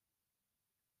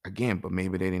 Again, but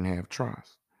maybe they didn't have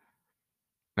trust.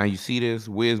 Now you see this,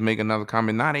 Wiz make another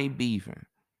comment, not a beefing,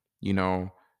 you know,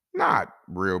 not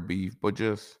real beef, but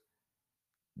just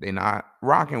they not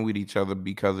rocking with each other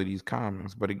because of these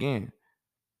comments. But again,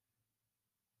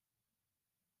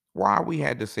 why we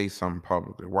had to say something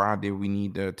publicly? Why did we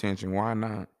need the attention? Why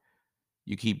not?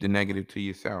 You keep the negative to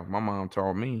yourself. My mom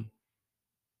taught me,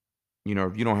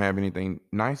 if you don't have anything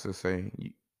nice to say,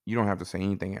 you don't have to say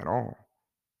anything at all.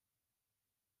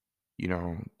 You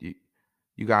know,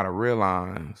 you got to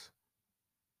realize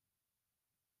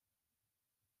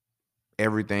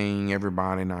everything,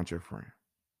 everybody, not your friend.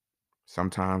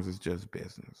 Sometimes it's just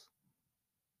business.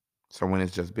 So when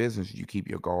it's just business, you keep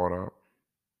your guard up,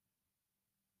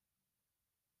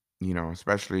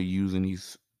 especially using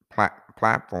these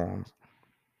platforms,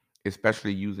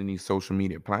 especially using these social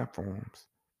media platforms.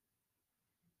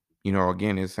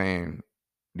 Again, it's saying,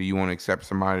 do you want to accept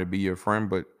somebody to be your friend,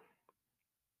 but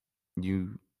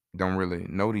you don't really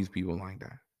know these people like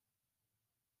that?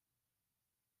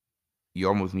 You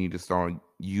almost need to start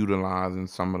utilizing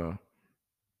some of the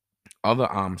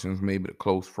other options, maybe the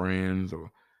close friends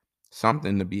or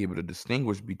something, to be able to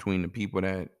distinguish between the people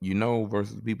that you know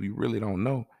versus the people you really don't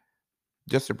know,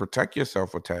 just to protect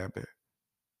yourself a tad bit,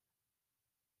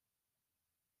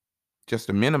 just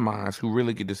to minimize who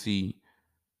really get to see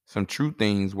some true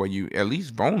things where you at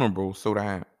least vulnerable, so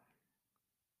that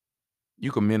you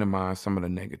can minimize some of the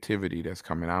negativity that's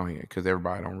coming out here, because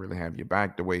everybody don't really have your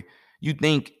back the way you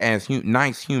think. As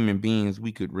nice human beings,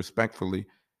 we could respectfully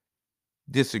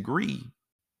disagree.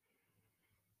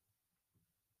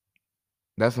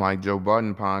 That's like Joe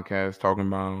Budden podcast talking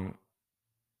about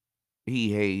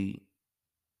he hate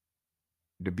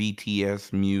the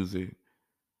BTS music,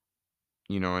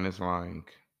 and it's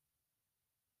like,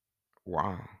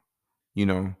 wow, you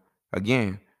know,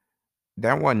 again,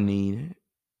 that wasn't needed.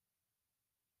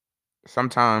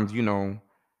 Sometimes,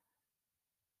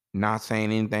 not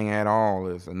saying anything at all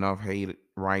is enough hate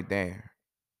right there.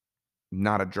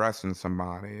 Not addressing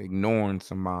somebody, ignoring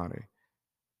somebody.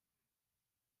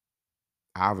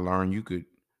 I've learned you could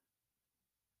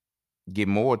get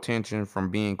more attention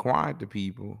from being quiet to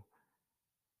people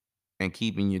and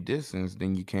keeping your distance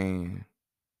than you can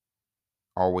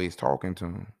always talking to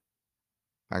them.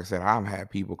 Like I said, I've had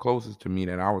people closest to me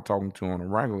that I was talking to on a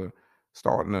regular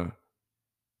starting to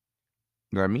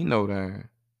let me know that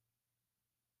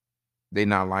they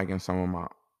not liking some of my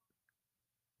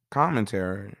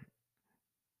commentary.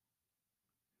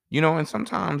 And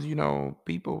sometimes,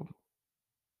 people,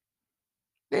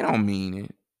 they don't mean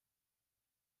it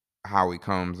how it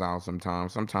comes out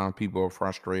sometimes. Sometimes people are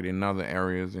frustrated in other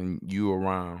areas and you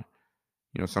around.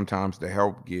 Sometimes the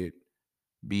help get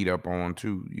beat up on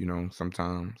too,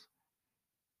 sometimes.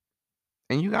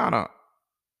 And you gotta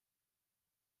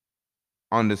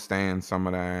understand some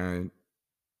of that,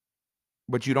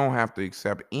 but you don't have to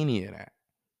accept any of that.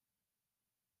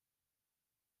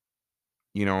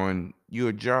 And you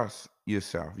adjust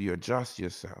yourself. You adjust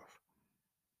yourself.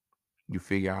 You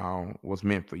figure out what's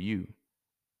meant for you.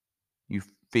 You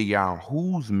figure out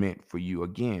who's meant for you.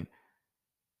 Again,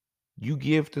 you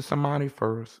give to somebody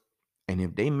first, and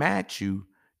if they match you,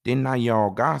 then now y'all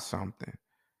got something.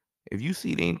 If you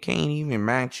see they can't even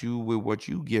match you with what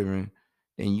you giving,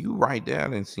 then you right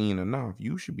there and seeing enough.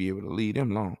 You should be able to leave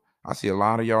them alone. I see a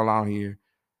lot of y'all out here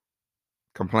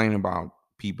complaining about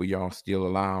people y'all still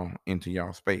allow into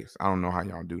y'all space. I don't know how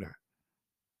y'all do that.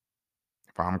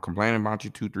 If I'm complaining about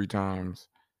you 2, 3 times,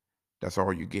 that's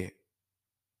all you get.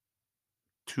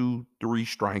 2, 3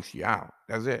 strikes, you out.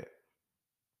 That's it.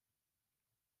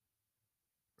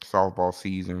 Softball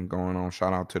season going on.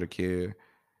 Shout out to the kid.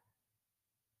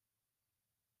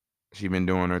 She been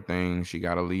doing her thing. She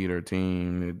got to lead her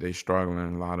team. They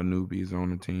struggling. A lot of newbies on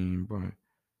the team, but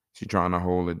she trying to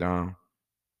hold it down.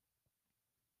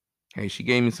 Hey, she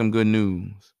gave me some good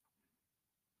news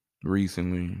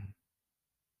recently.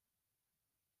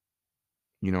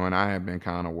 And I have been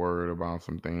kind of worried about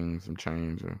some things, some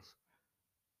changes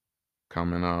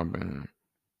coming up, and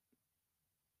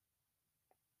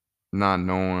not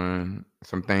knowing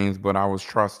some things, but I was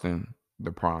trusting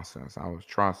the process. I was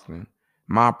trusting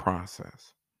my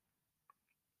process.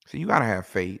 So you got to have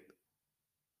faith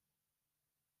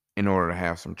in order to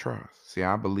have some trust. See,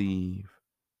 I believe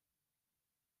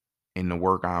in the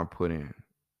work I've put in.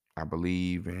 I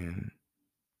believe in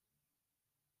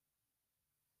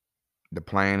the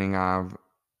planning I've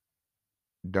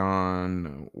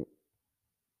done,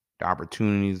 the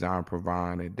opportunities I've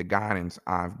provided, the guidance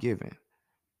I've given.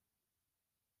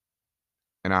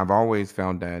 And I've always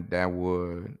felt that that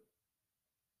would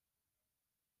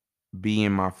be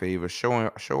in my favor, show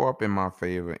up in my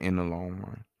favor in the long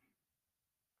run.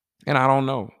 And I don't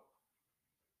know.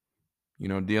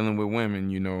 Dealing with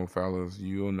women, fellas,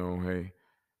 you'll know, hey,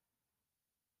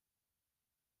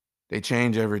 they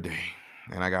change every day.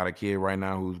 And I got a kid right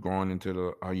now who's growing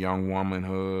into a young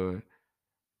womanhood.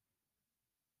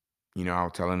 I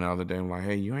was telling the other day, I'm like,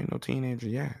 hey, you ain't no teenager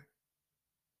yet.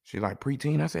 She like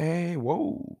preteen. I said, hey,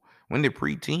 whoa. When did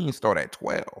preteen start at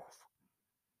 12?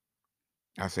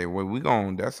 I said, well,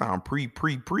 that sound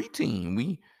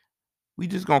preteen. We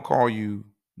just gonna call you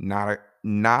not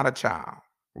a child.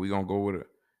 We gonna go with it.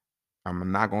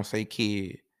 I'm not gonna say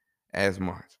kid as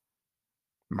much.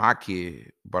 My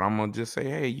kid, but I'm gonna just say,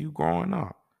 hey, you growing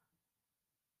up.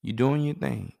 You doing your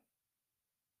thing.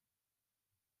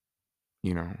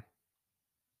 You know,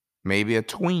 maybe a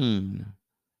tween.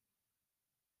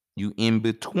 You in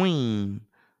between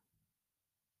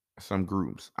some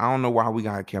groups. I don't know why we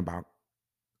gotta care about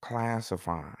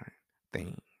classifying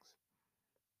things.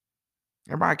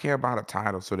 Everybody care about a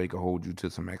title so they can hold you to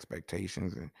some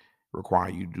expectations and require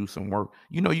you to do some work.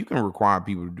 You can require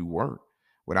people to do work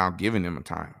without giving them a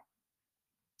title.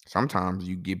 Sometimes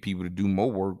you get people to do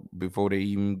more work before they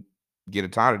even get a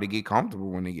title. They get comfortable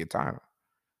when they get title.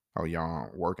 Oh, y'all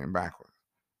working backwards.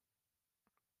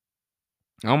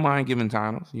 I don't mind giving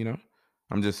titles.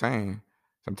 I'm just saying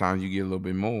sometimes you get a little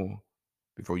bit more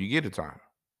before you get a title.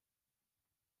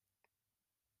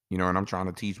 And I'm trying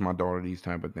to teach my daughter these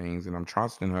type of things, and I'm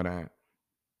trusting her that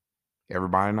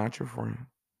everybody not your friend.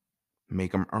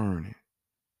 Make them earn it.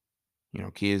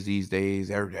 Kids these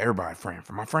days, everybody friend.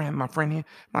 For my friend here,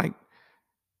 like,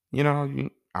 I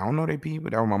don't know their people.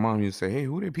 That was my mom used to say, hey,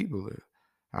 who their people is?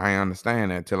 I ain't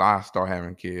understand that till I start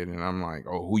having kids, and I'm like,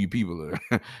 oh, who your people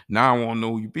is? Now I want to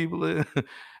know who your people is.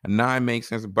 And now it makes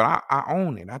sense. But I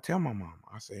own it. I tell my mom,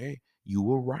 I say, hey, you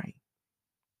were right.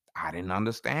 I didn't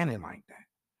understand it like that.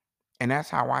 And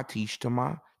that's how I teach to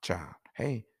my child.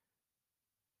 Hey,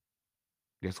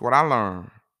 this is what I learned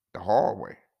the hard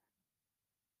way.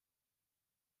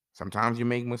 Sometimes you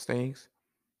make mistakes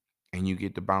and you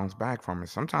get to bounce back from it.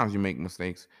 Sometimes you make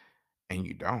mistakes and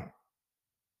you don't.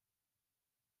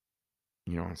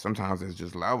 And sometimes there's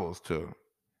just levels to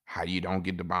how you don't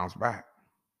get to bounce back.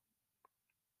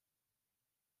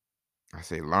 I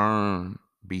say learn,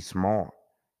 be smart,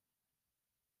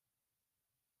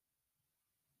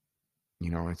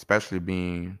 especially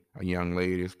being a young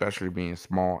lady, especially being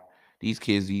smart. These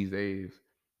kids these days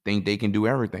think they can do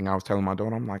everything. I was telling my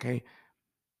daughter, I'm like, hey,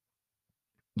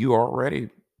 you already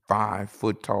 5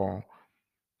 foot tall.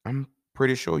 I'm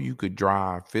pretty sure you could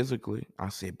drive physically. I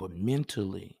said, but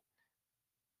mentally,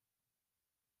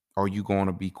 are you going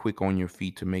to be quick on your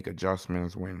feet to make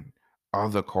adjustments when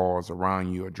other cars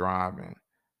around you are driving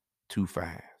too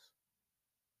fast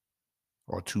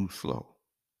or too slow?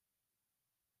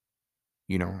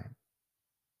 You know,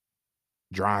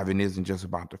 Driving isn't just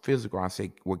about the physical. I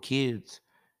say, with kids,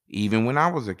 even when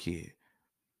I was a kid,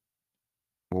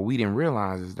 what we didn't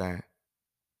realize is that,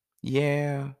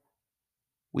 yeah,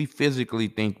 we physically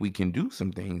think we can do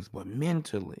some things, but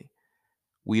mentally,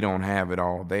 we don't have it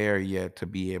all there yet to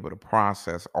be able to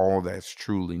process all that's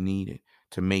truly needed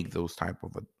to make those type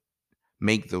of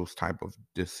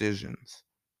decisions.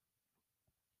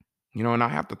 And I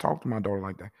have to talk to my daughter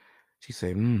like that. She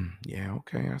said, yeah,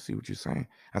 okay, I see what you're saying.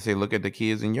 I say, look at the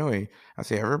kids in your age. I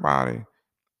say, everybody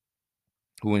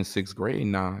who in sixth grade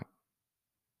not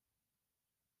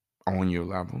on your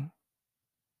level.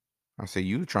 I say,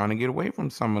 you trying to get away from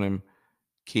some of them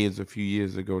kids a few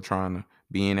years ago trying to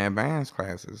be in advanced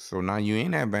classes. So now you're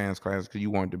in advanced classes because you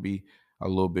want to be a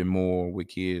little bit more with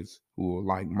kids who are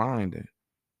like-minded.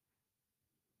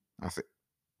 I said,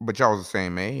 but y'all was the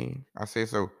same age. I said,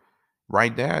 so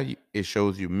Right there, it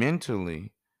shows you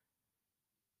mentally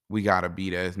we gotta be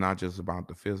there. It's not just about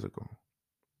the physical.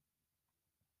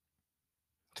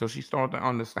 So she started to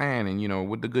understand, and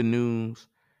with the good news,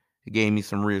 it gave me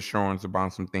some reassurance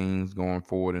about some things going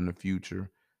forward in the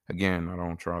future. Again, I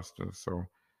don't trust her, so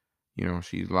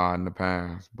she's lied in the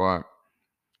past, but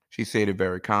she said it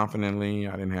very confidently.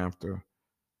 I didn't have to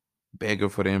beg her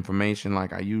for the information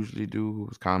like I usually do. It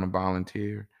was kind of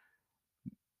volunteer.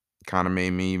 Kind of made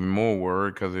me even more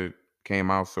worried because it came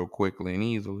out so quickly and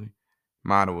easily.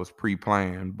 Might have was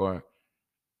pre-planned, but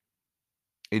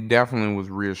it definitely was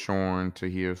reassuring to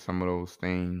hear some of those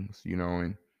things.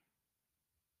 And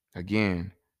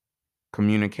again,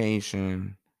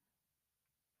 communication,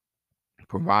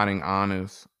 providing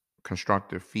honest,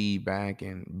 constructive feedback,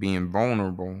 and being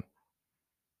vulnerable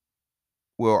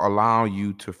will allow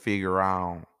you to figure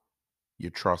out your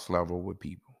trust level with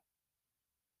people.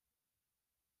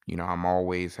 I'm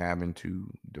always having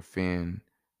to defend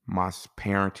my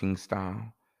parenting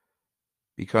style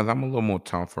because I'm a little more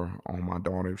tougher on my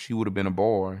daughter. If she would have been a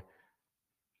boy,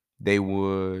 they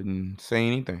wouldn't say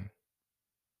anything.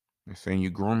 They're saying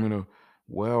you're grooming a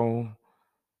well,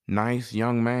 nice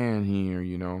young man here.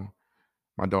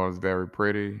 My daughter's very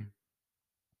pretty.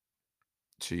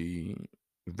 She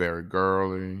very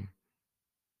girly.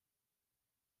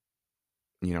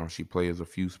 She plays a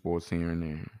few sports here and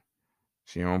there.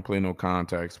 She don't play no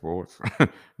contact sports.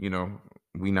 you know,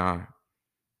 we not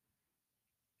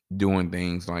doing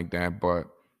things like that, but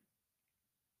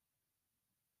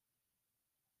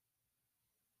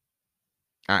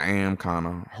I am kind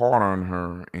of hard on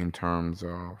her in terms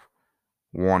of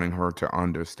wanting her to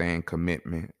understand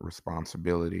commitment,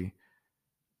 responsibility,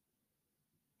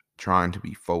 trying to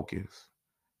be focused,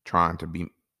 trying to be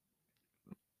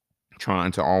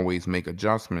trying to always make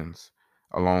adjustments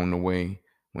along the way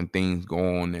when things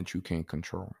go on that you can't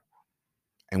control.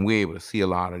 And we're able to see a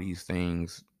lot of these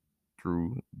things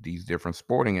through these different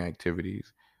sporting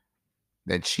activities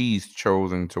that she's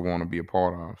chosen to want to be a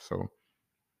part of. So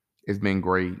it's been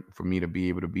great for me to be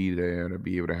able to be there, to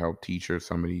be able to help teach her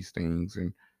some of these things,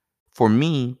 and for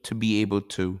me to be able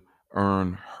to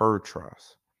earn her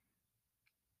trust.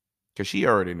 Because she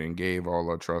already then gave all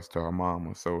her trust to her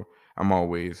mama. So I'm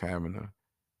always having to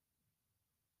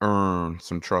earn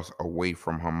some trust away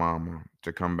from her mama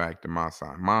to come back to my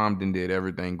side. Mom then did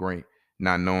everything great,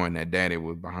 not knowing that daddy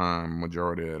was behind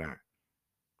majority of that.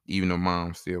 Even though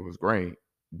mom still was great,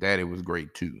 daddy was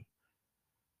great too.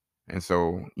 And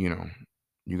so,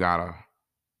 you gotta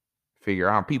figure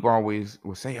out. People always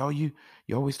will say, "Oh, you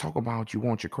always talk about you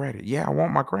want your credit." Yeah, I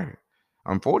want my credit.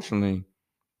 Unfortunately,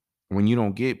 when you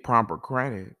don't get proper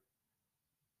credit,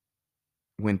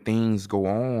 when things go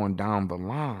on down the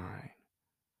line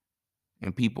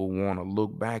and people want to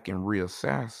look back and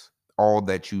reassess all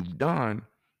that you've done,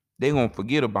 they're going to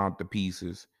forget about the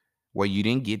pieces where you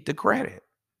didn't get the credit.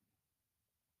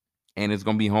 And it's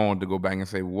going to be hard to go back and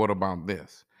say, what about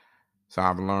this? So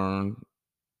I've learned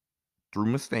through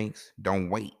mistakes, don't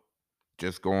wait.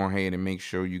 Just go ahead and make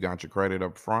sure you got your credit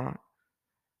up front.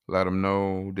 Let them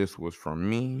know this was from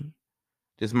me.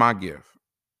 This is my gift.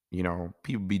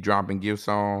 People be dropping gifts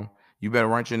off. You better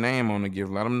write your name on the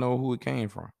gift. Let them know who it came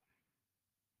from.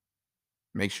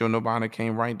 Make sure nobody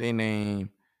can't write their name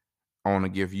on a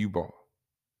gift you bought.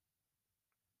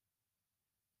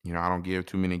 I don't give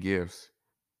too many gifts.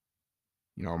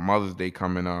 Mother's Day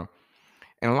coming up.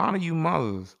 And a lot of you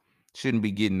mothers shouldn't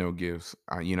be getting no gifts.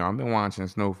 I've been watching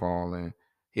Snowfall, and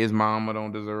his mama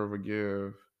don't deserve a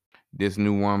gift. This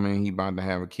new woman he about to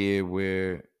have a kid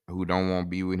with, who don't want to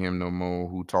be with him no more,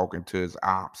 who talking to his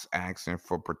ops, asking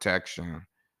for protection.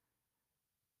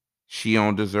 She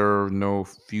don't deserve no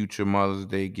future Mother's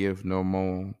Day gift no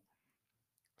more.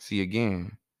 See,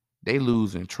 again, they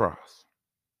losing trust.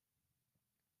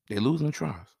 They losing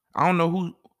trust. I don't know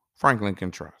who Franklin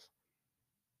can trust.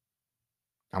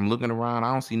 I'm looking around.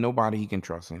 I don't see nobody he can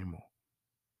trust anymore.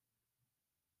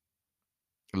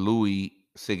 Louis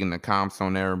sicking the comps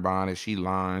on everybody. She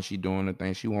lying. She doing the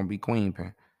thing. She won't be queen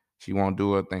pin. She won't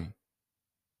do her thing.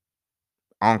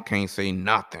 Unc can't say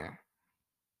nothing.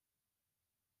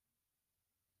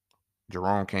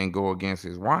 Jerome can't go against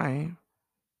his wife.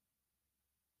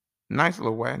 Nice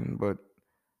little wedding, but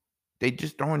they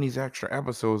just throwing these extra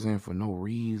episodes in for no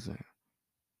reason.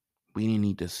 We didn't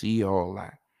need to see all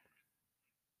that.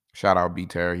 Shout out B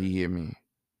Terry. He hit me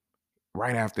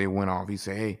right after it went off. He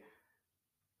said, "Hey,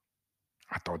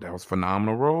 I thought that was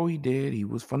phenomenal role he did. He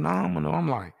was phenomenal." I'm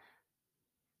like,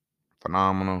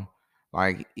 phenomenal.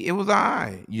 Like, it was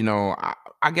I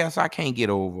guess I can't get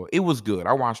over. It was good.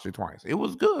 I watched it twice. It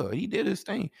was good. He did his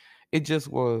thing. It just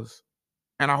was.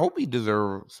 And I hope he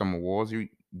deserved some awards. He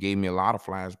gave me a lot of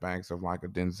flashbacks of like a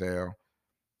Denzel.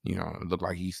 It looked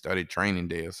like he studied Training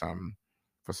Day or something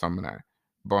for some of that.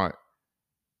 But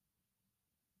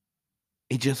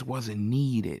it just wasn't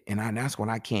needed. And that's what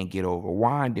I can't get over.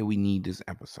 Why did we need this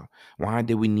episode? Why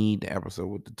did we need the episode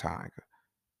with the tiger?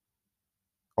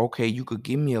 Okay, you could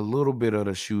give me a little bit of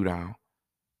the shootout,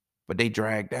 but they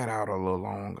dragged that out a little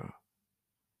longer.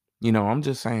 I'm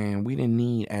just saying we didn't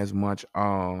need as much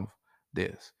of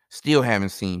this. Still haven't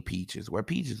seen Peaches. Where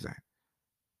Peaches at?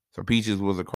 So Peaches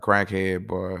was a crackhead,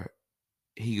 but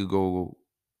he could go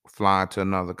fly to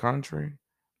another country.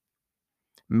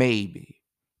 Maybe.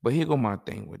 But here go my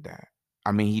thing with that.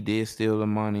 I mean, he did steal the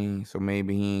money, so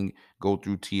maybe he ain't go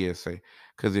through TSA.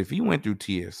 Because if he went through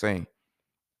TSA,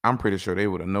 I'm pretty sure they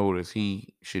would have noticed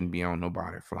he shouldn't be on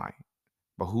nobody's flight.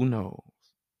 But who knows?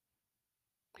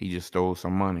 He just stole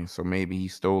some money, so maybe he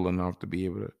stole enough to be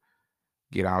able to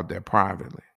get out there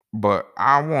privately. But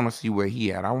I want to see where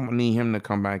he at. I need him to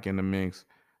come back in the mix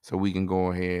so we can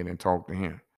go ahead and talk to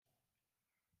him.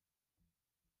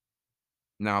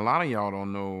 Now, a lot of y'all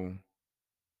don't know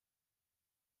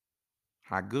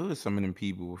how good some of them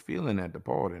people were feeling at the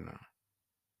party now.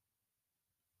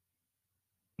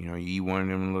 You eat one of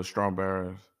them little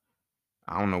strawberries.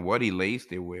 I don't know what he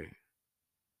laced it with,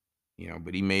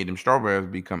 but he made them strawberries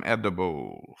become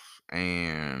edibles.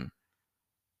 And,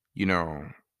 you know,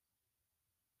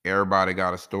 everybody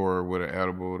got a story with an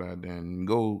edible that didn't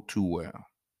go too well.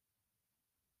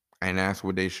 And that's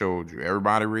what they showed you.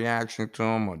 Everybody reaction to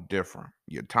them are different.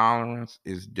 Your tolerance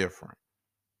is different.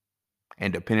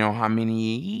 And depending on how many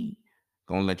you eat,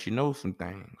 gonna let you know some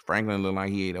things. Franklin looked like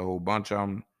he ate a whole bunch of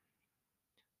them.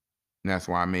 And that's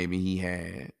why maybe he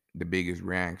had the biggest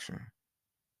reaction.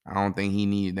 I don't think he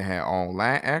needed to have all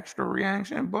that extra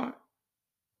reaction, but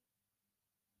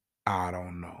I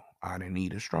don't know. I didn't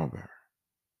eat a strawberry.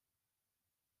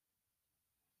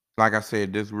 Like I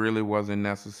said, this really wasn't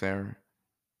necessary.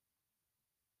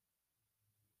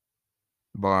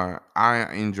 But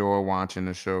I enjoy watching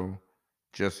the show.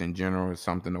 Just in general, it's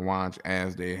something to watch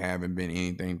as there haven't been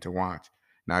anything to watch.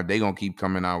 Now, if they gonna keep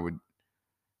coming out with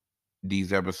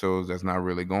these episodes that's not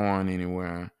really going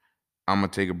anywhere, I'm gonna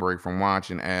take a break from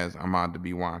watching as I'm about to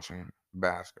be watching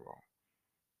basketball.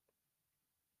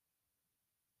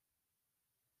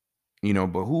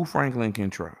 But who Franklin can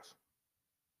trust?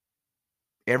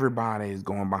 Everybody is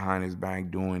going behind his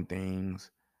back doing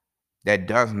things that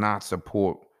does not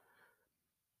support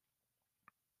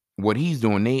what he's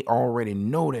doing. They already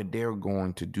know that they're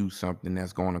going to do something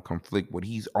that's going to conflict what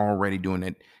he's already doing,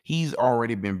 that he's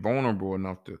already been vulnerable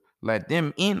enough to let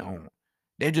them in on.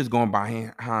 They're just going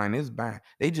behind his back.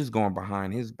 They just going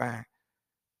behind his back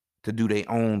to do their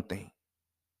own thing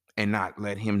and not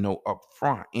let him know up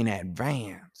front in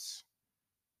advance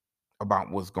about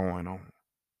what's going on.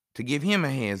 To give him a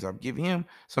heads up, give him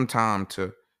some time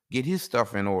to get his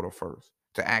stuff in order first,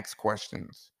 to ask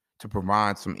questions, to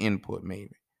provide some input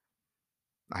maybe.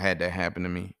 I had that happen to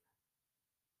me.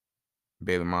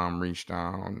 Baby mom reached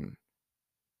out and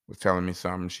was telling me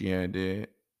something she had did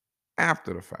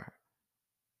after the fact.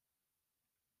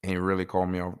 And it really caught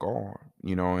me off guard,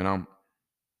 and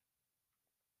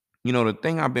the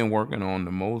thing I've been working on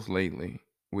the most lately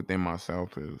within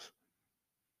myself is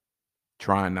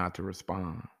trying not to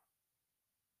respond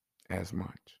as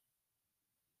much.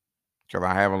 Because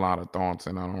I have a lot of thoughts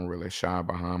and I don't really shy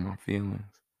behind my feelings.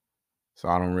 So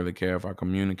I don't really care if I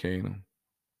communicate them.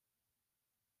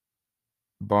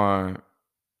 But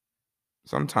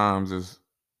sometimes it's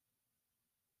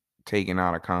taken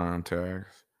out of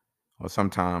context, or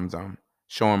sometimes I'm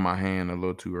showing my hand a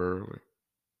little too early.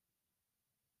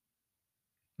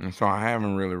 And so I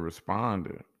haven't really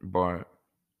responded. But,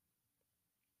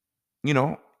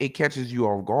 it catches you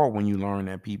off guard when you learn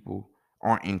that people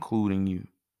aren't including you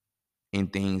in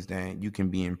things that you can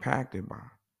be impacted by,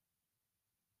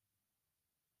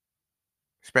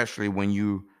 especially when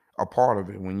you are part of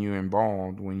it, when you're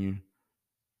involved, when you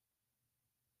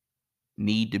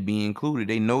need to be included.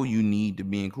 They know you need to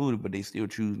be included, but they still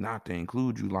choose not to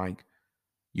include you, like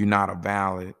you're not a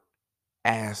valid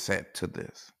asset to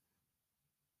this.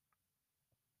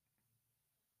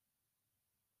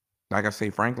 Like I say,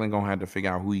 Franklin gonna have to figure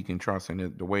out who he can trust,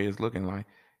 and the way it's looking like,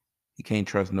 he can't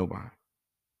trust nobody.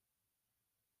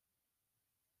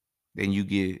 Then you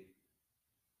get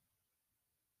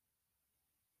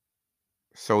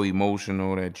so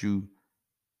emotional that you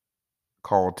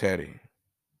call Teddy.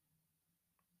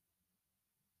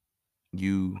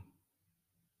 You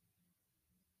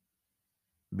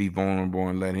be vulnerable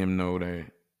and let him know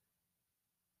that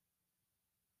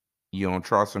you don't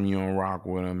trust him, you don't rock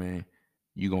with him, and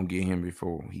you gonna get him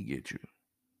before he get you.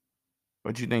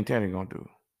 What you think Teddy gonna do?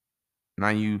 Now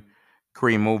you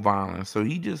create more violence. So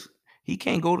he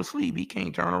can't go to sleep. He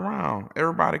can't turn around.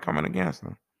 Everybody coming against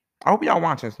him. I hope y'all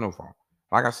watching Snowfall.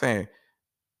 Like I said,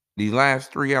 these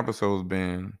last 3 episodes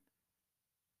been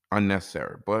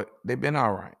unnecessary, but they've been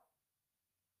all right.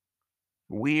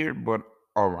 Weird, but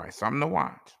all right. Something to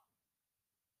watch.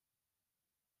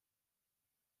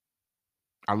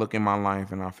 I look in my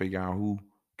life and I figure out who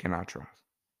can I trust.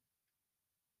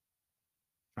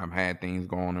 I've had things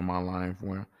going in my life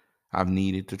where I've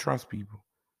needed to trust people.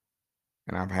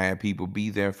 And I've had people be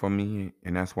there for me.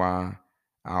 And that's why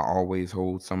I always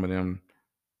hold some of them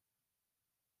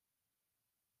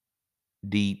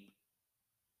deep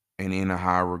and in a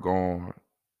high regard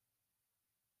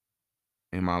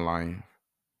in my life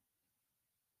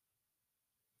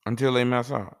until they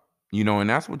mess up. And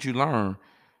that's what you learn.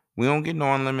 We don't get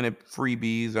no unlimited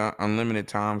freebies, unlimited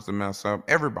times to mess up.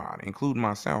 Everybody, including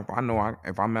myself. I know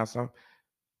if I mess up,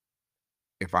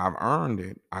 if I've earned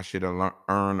it, I should have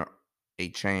earned a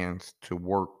chance to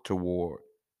work toward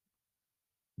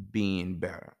being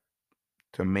better,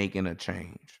 to making a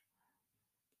change.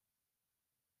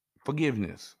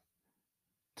 Forgiveness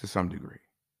to some degree.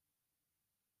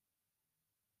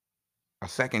 A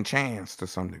second chance to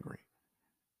some degree.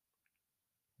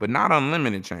 But not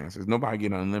unlimited chances. Nobody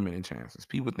get unlimited chances.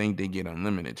 People think they get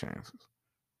unlimited chances.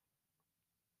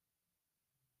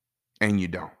 And you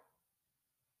don't.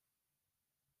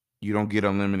 You don't get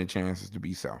unlimited chances to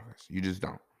be selfish. You just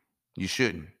don't. You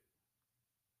shouldn't.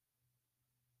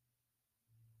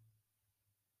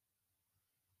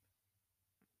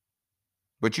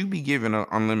 But you be giving an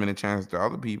unlimited chance to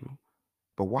other people.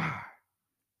 But why?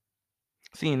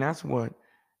 See, and that's what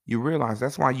you realize.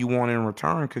 That's why you want in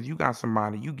return, because you got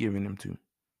somebody you giving them to.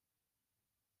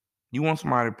 You want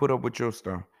somebody to put up with your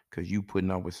stuff because you putting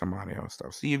up with somebody else's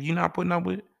stuff. See, if you're not putting up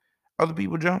with other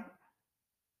people junk,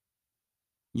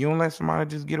 you don't let somebody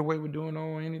just get away with doing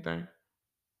or anything.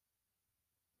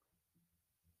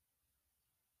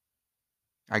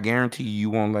 I guarantee you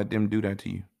won't let them do that to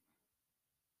you.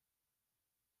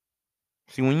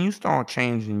 See, when you start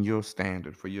changing your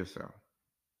standard for yourself,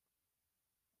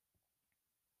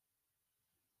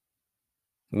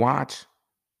 watch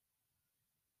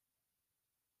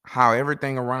how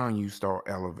everything around you start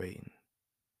elevating.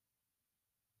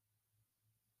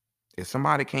 If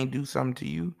somebody can't do something to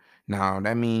you, now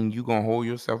that means you gonna hold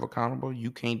yourself accountable.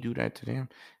 You can't do that to them.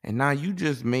 And now you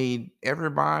just made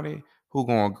everybody who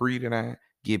gonna agree to that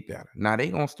get better. Now they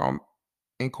gonna start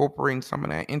incorporating some of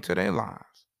that into their lives.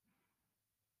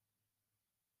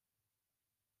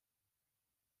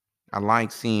 I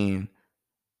like seeing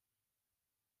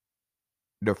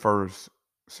the first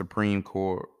Supreme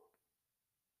Court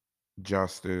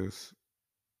justice,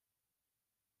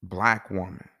 black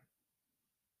woman,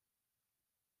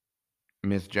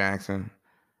 Miss Jackson,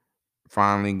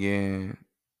 finally getting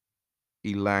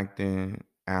elected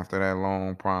after that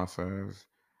long process.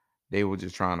 They were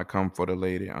just trying to come for the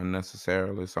lady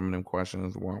unnecessarily. Some of them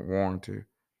questions weren't warranted.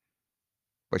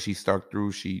 But she stuck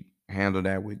through. She handled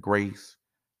that with grace.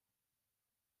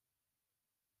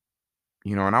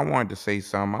 And I wanted to say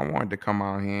something. I wanted to come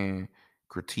out here and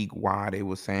critique why they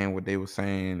were saying what they were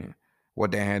saying and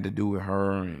what that had to do with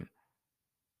her. And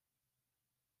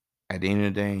at the end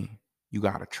of the day, you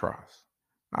gotta trust.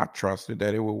 I trusted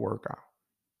that it would work out.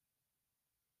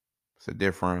 It's a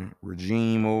different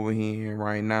regime over here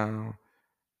right now.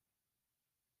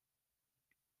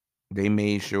 They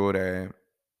made sure that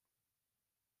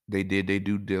they did their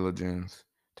due diligence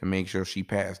to make sure she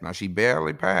passed. Now she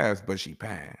barely passed, but she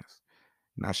passed.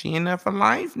 Now she in there for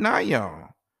life? Not y'all.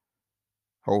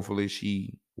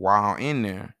 Hopefully while in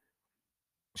there,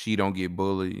 she don't get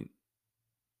bullied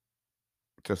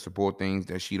to support things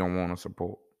that she don't want to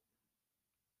support.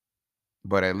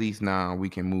 But at least now we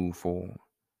can move forward.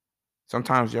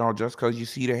 Sometimes y'all, just because you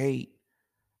see the hate,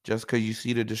 just because you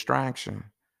see the distraction,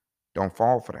 don't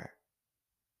fall for that.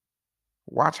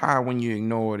 Watch how when you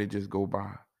ignore it, it just go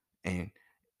by and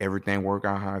everything work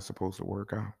out how it's supposed to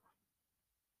work out.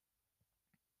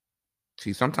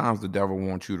 See, sometimes the devil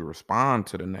wants you to respond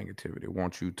to the negativity,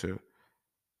 wants you to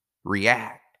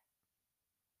react.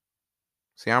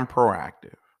 See, I'm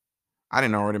proactive. I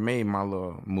didn't already made my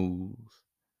little moves.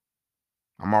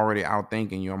 I'm already out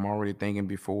thinking you. I'm already thinking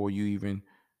before you even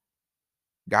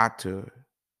got to it.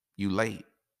 You late.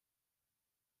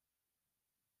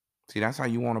 See, that's how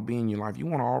you want to be in your life. You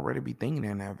want to already be thinking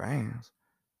in advance.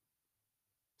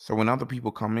 So when other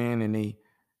people come in and they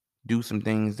do some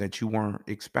things that you weren't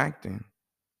expecting,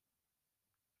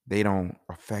 they don't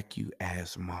affect you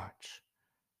as much.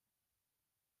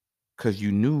 Because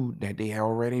you knew that they had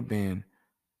already been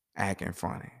acting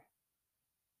funny.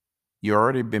 You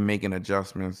already been making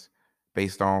adjustments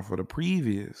based off of the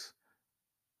previous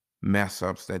mess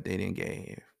ups that they didn't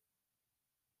gave.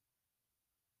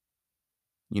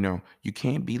 You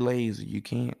can't be lazy. You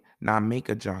can't not make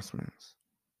adjustments.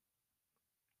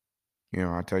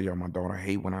 I tell y'all, my daughter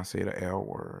hate when I say the L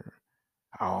word.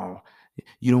 Oh,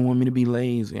 you don't want me to be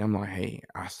lazy. I'm like, hey,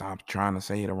 I stopped trying to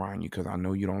say it around you because I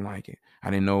know you don't like it. I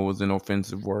didn't know it was an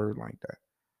offensive word like that.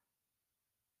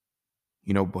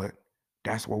 But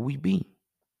that's what we be.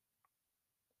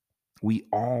 We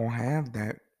all have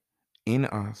that in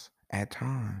us at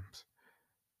times.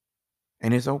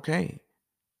 And it's okay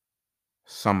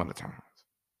some of the times.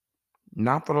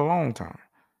 Not for the long time.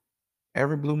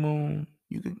 Every blue moon,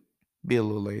 you could be a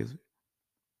little lazy.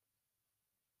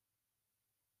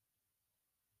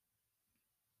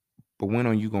 But when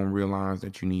are you going to realize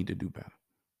that you need to do better?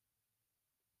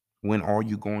 When are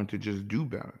you going to just do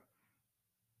better?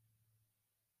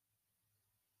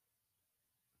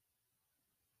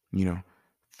 You know,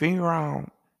 Figure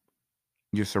out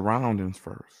your surroundings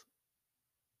first.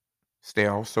 Stay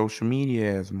off social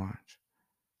media as much.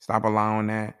 Stop allowing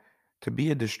that to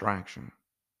be a distraction.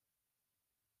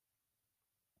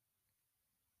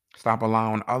 Stop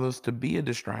allowing others to be a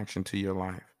distraction to your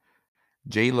life.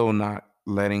 J-Lo not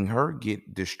letting her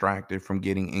get distracted from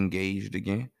getting engaged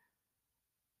again.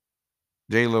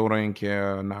 J-Lo didn't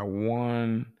care not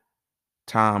one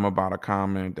time about a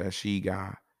comment that she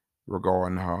got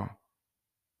regarding her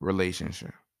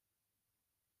relationship.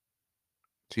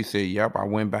 She said, yep, I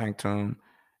went back to him.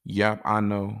 Yep, I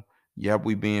know. Yep,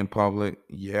 we being public.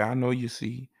 Yeah, I know you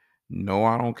see. No,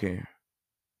 I don't care.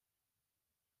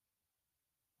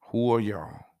 Who are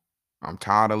y'all? I'm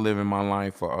tired of living my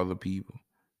life for other people.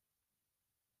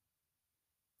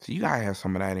 So you gotta have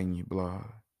some of that in your blood.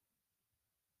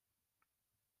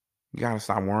 You gotta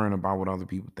stop worrying about what other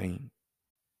people think.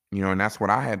 And that's what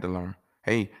I had to learn.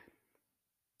 Hey,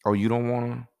 oh, you don't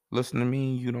wanna listen to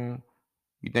me? You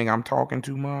think I'm talking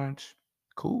too much?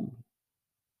 Cool.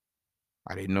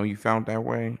 I didn't know you felt that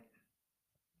way.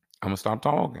 I'm gonna stop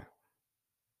talking.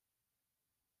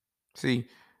 See,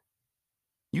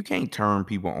 you can't turn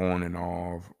people on and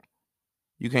off.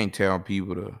 You can't tell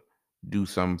people to do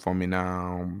something for me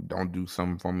now, don't do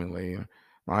something for me later.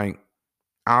 Like,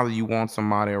 either you want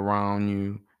somebody around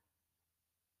you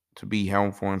to be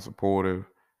helpful and supportive,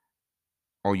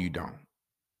 or you don't.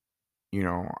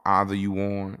 Either you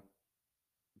want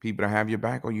people to have your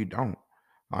back or you don't.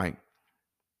 Like,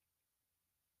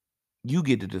 you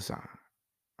get to decide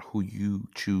who you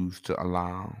choose to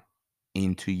allow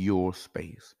into your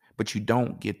space, but you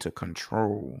don't get to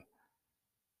control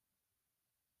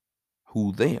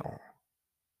who they are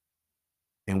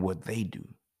and what they do.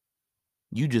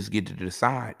 You just get to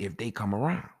decide if they come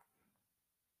around.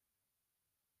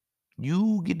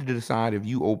 You get to decide if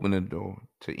you open the door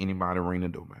to anybody ring the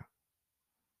doorbell.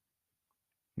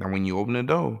 Now, when you open the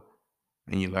door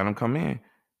and you let them come in,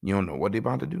 you don't know what they're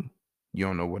about to do. You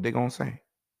don't know what they're going to say.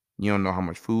 You don't know how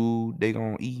much food they're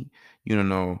going to eat. You don't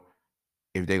know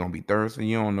if they're going to be thirsty.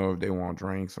 You don't know if they want to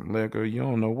drink some liquor. You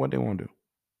don't know what they want to do.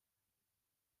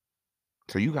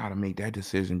 So you got to make that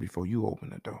decision before you open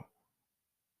the door.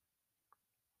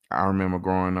 I remember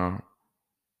growing up,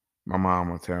 my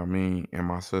mom would tell me and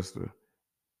my sister,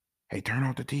 hey, turn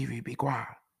off the TV, be quiet.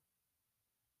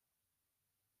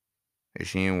 And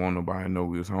she didn't want nobody to know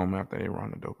we was home after they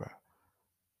run the doorbell.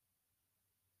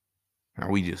 Now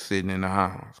we just sitting in the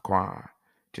house, quiet,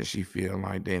 till she feel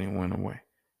like they didn't went away.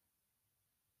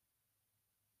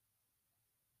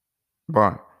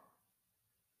 But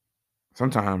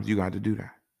sometimes you got to do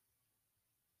that.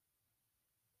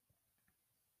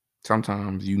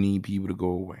 Sometimes you need people to go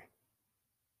away.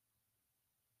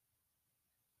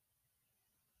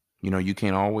 You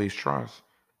can't always trust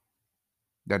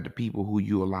that the people who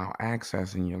you allow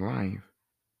access in your life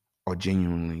are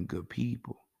genuinely good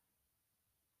people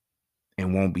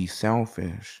and won't be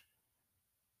selfish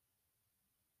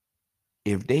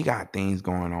if they got things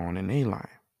going on in their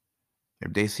life.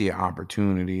 If they see an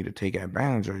opportunity to take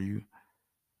advantage of you,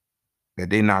 that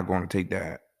they're not going to take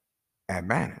that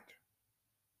advantage.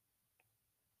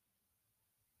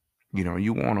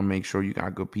 You want to make sure you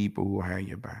got good people who have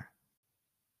your back.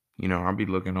 I'll be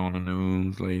looking on the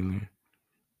news lately.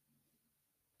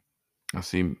 I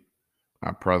see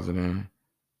our president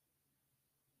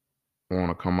want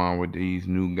to come out with these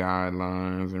new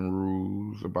guidelines and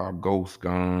rules about ghost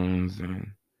guns.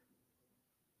 And,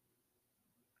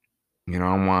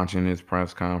 I'm watching this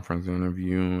press conference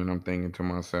interview and I'm thinking to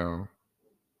myself,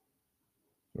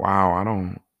 wow,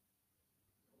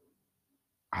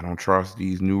 I don't trust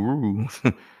these new rules.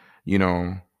 you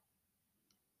know,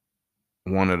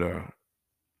 One of the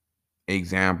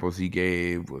examples he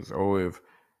gave was, oh, if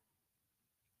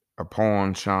a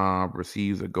pawn shop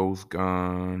receives a ghost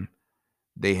gun,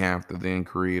 they have to then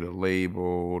create a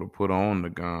label to put on the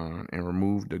gun and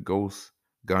remove the ghost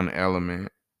gun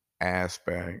element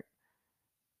aspect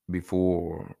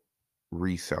before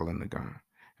reselling the gun.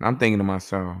 And I'm thinking to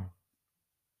myself,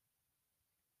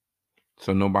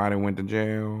 so nobody went to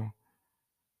jail?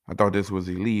 I thought this was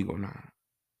illegal now.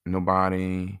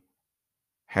 Nobody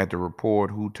had to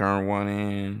report who turned one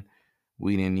in.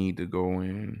 We didn't need to go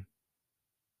and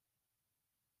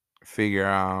figure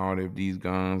out if these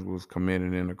guns was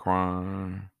committed in a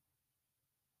crime.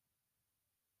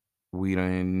 We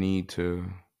didn't need to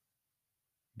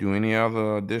do any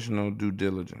other additional due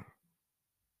diligence.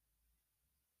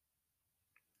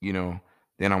 You know,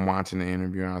 then I'm watching the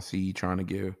interview and I see he trying to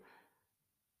give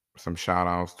some shout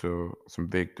outs to some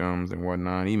victims and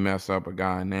whatnot. He messed up a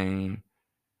guy name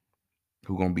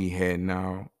who gonna be heading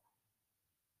out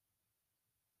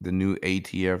the new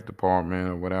ATF department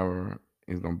or whatever.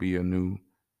 Is gonna be a new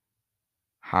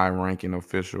high ranking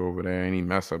official over there, and he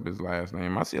messed up his last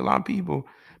name. I see a lot of people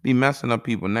be messing up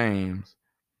people's names.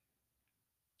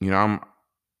 I'm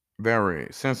very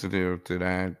sensitive to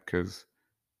that because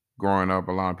growing up,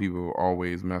 a lot of people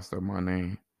always messed up my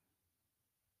name.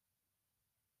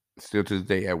 Still to this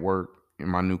day at work, and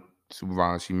my new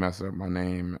supervisor, she messed up my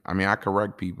name. I mean, I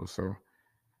correct people, so,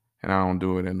 and I don't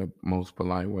do it in the most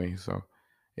polite way. So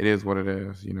it is what it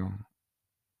is.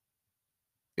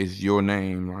 It's your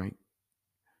name. Like,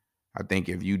 I think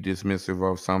if you dismissive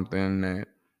of something that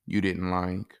you didn't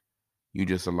like, you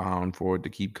just allowing for it to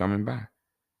keep coming back.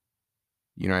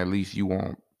 At least you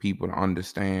want people to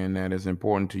understand that it's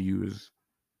important to you.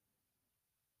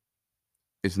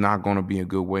 It's not going to be a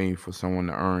good way for someone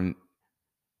to earn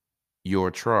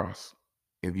your trust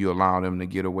if you allow them to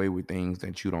get away with things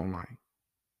that you don't like.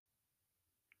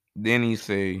 Then he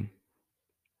say,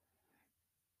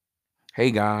 hey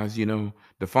guys,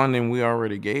 the funding we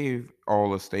already gave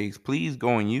all the states, please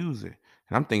go and use it.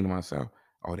 And I'm thinking to myself,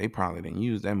 oh, they probably didn't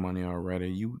use that money already.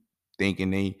 You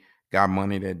thinking they got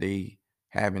money that they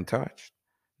haven't touched?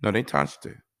 No, they touched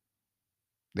it.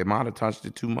 They might have touched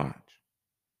it too much.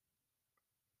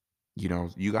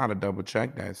 You got to double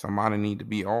check that. Somebody need to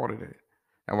be audited.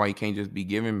 That's why you can't just be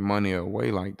giving money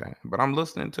away like that. But I'm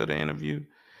listening to the interview,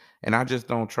 and I just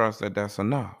don't trust that that's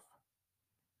enough.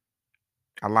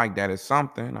 I like that it's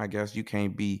something. I guess you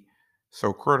can't be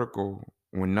so critical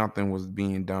when nothing was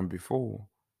being done before.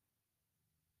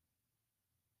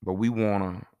 But we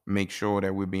want to make sure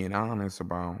that we're being honest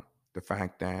about the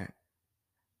fact that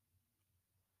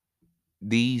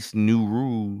these new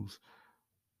rules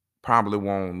probably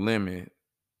won't limit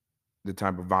the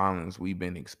type of violence we've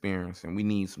been experiencing. We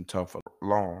need some tougher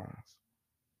laws.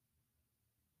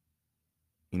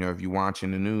 If you're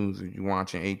watching the news, if you're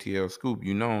watching ATL Scoop,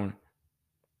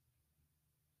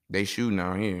 they shooting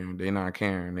out here. They not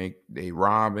caring. They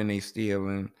robbing, they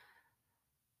stealing.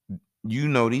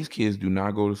 These kids do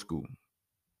not go to school.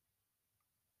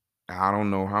 I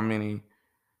don't know how many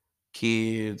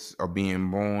kids are being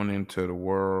born into the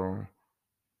world,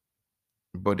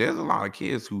 but there's a lot of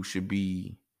kids who should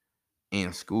be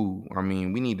in school. I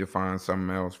mean, we need to find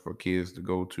something else for kids to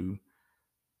go to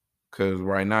because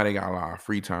right now they got a lot of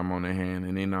free time on their hand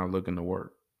and they're not looking to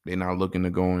work. They're not looking to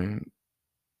go and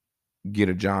get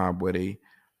a job where they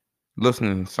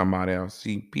listening to somebody else.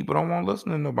 See, people don't want to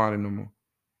listen to nobody no more.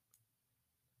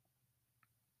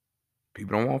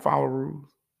 People don't want to follow rules.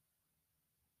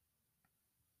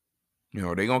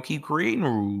 They're going to keep creating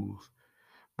rules.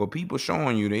 But people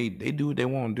showing you they do what they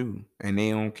want to do. And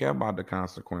they don't care about the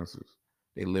consequences.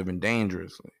 They living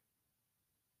dangerously.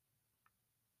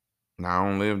 Now, I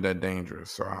don't live that dangerous.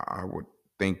 So I would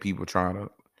think people try to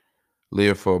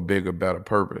live for a bigger, better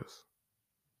purpose.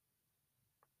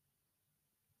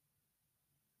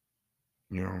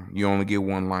 You only get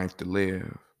one life to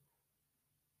live.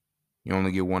 You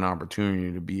only get one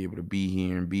opportunity to be able to be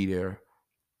here and be there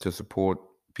to support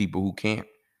people who can't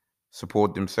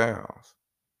support themselves.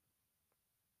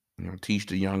 Teach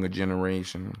the younger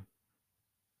generation,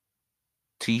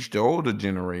 teach the older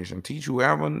generation, teach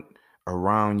whoever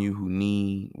around you who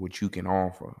need what you can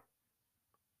offer,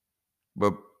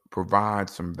 but provide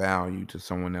some value to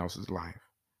someone else's life.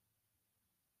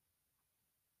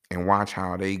 And watch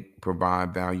how they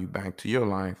provide value back to your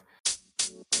life.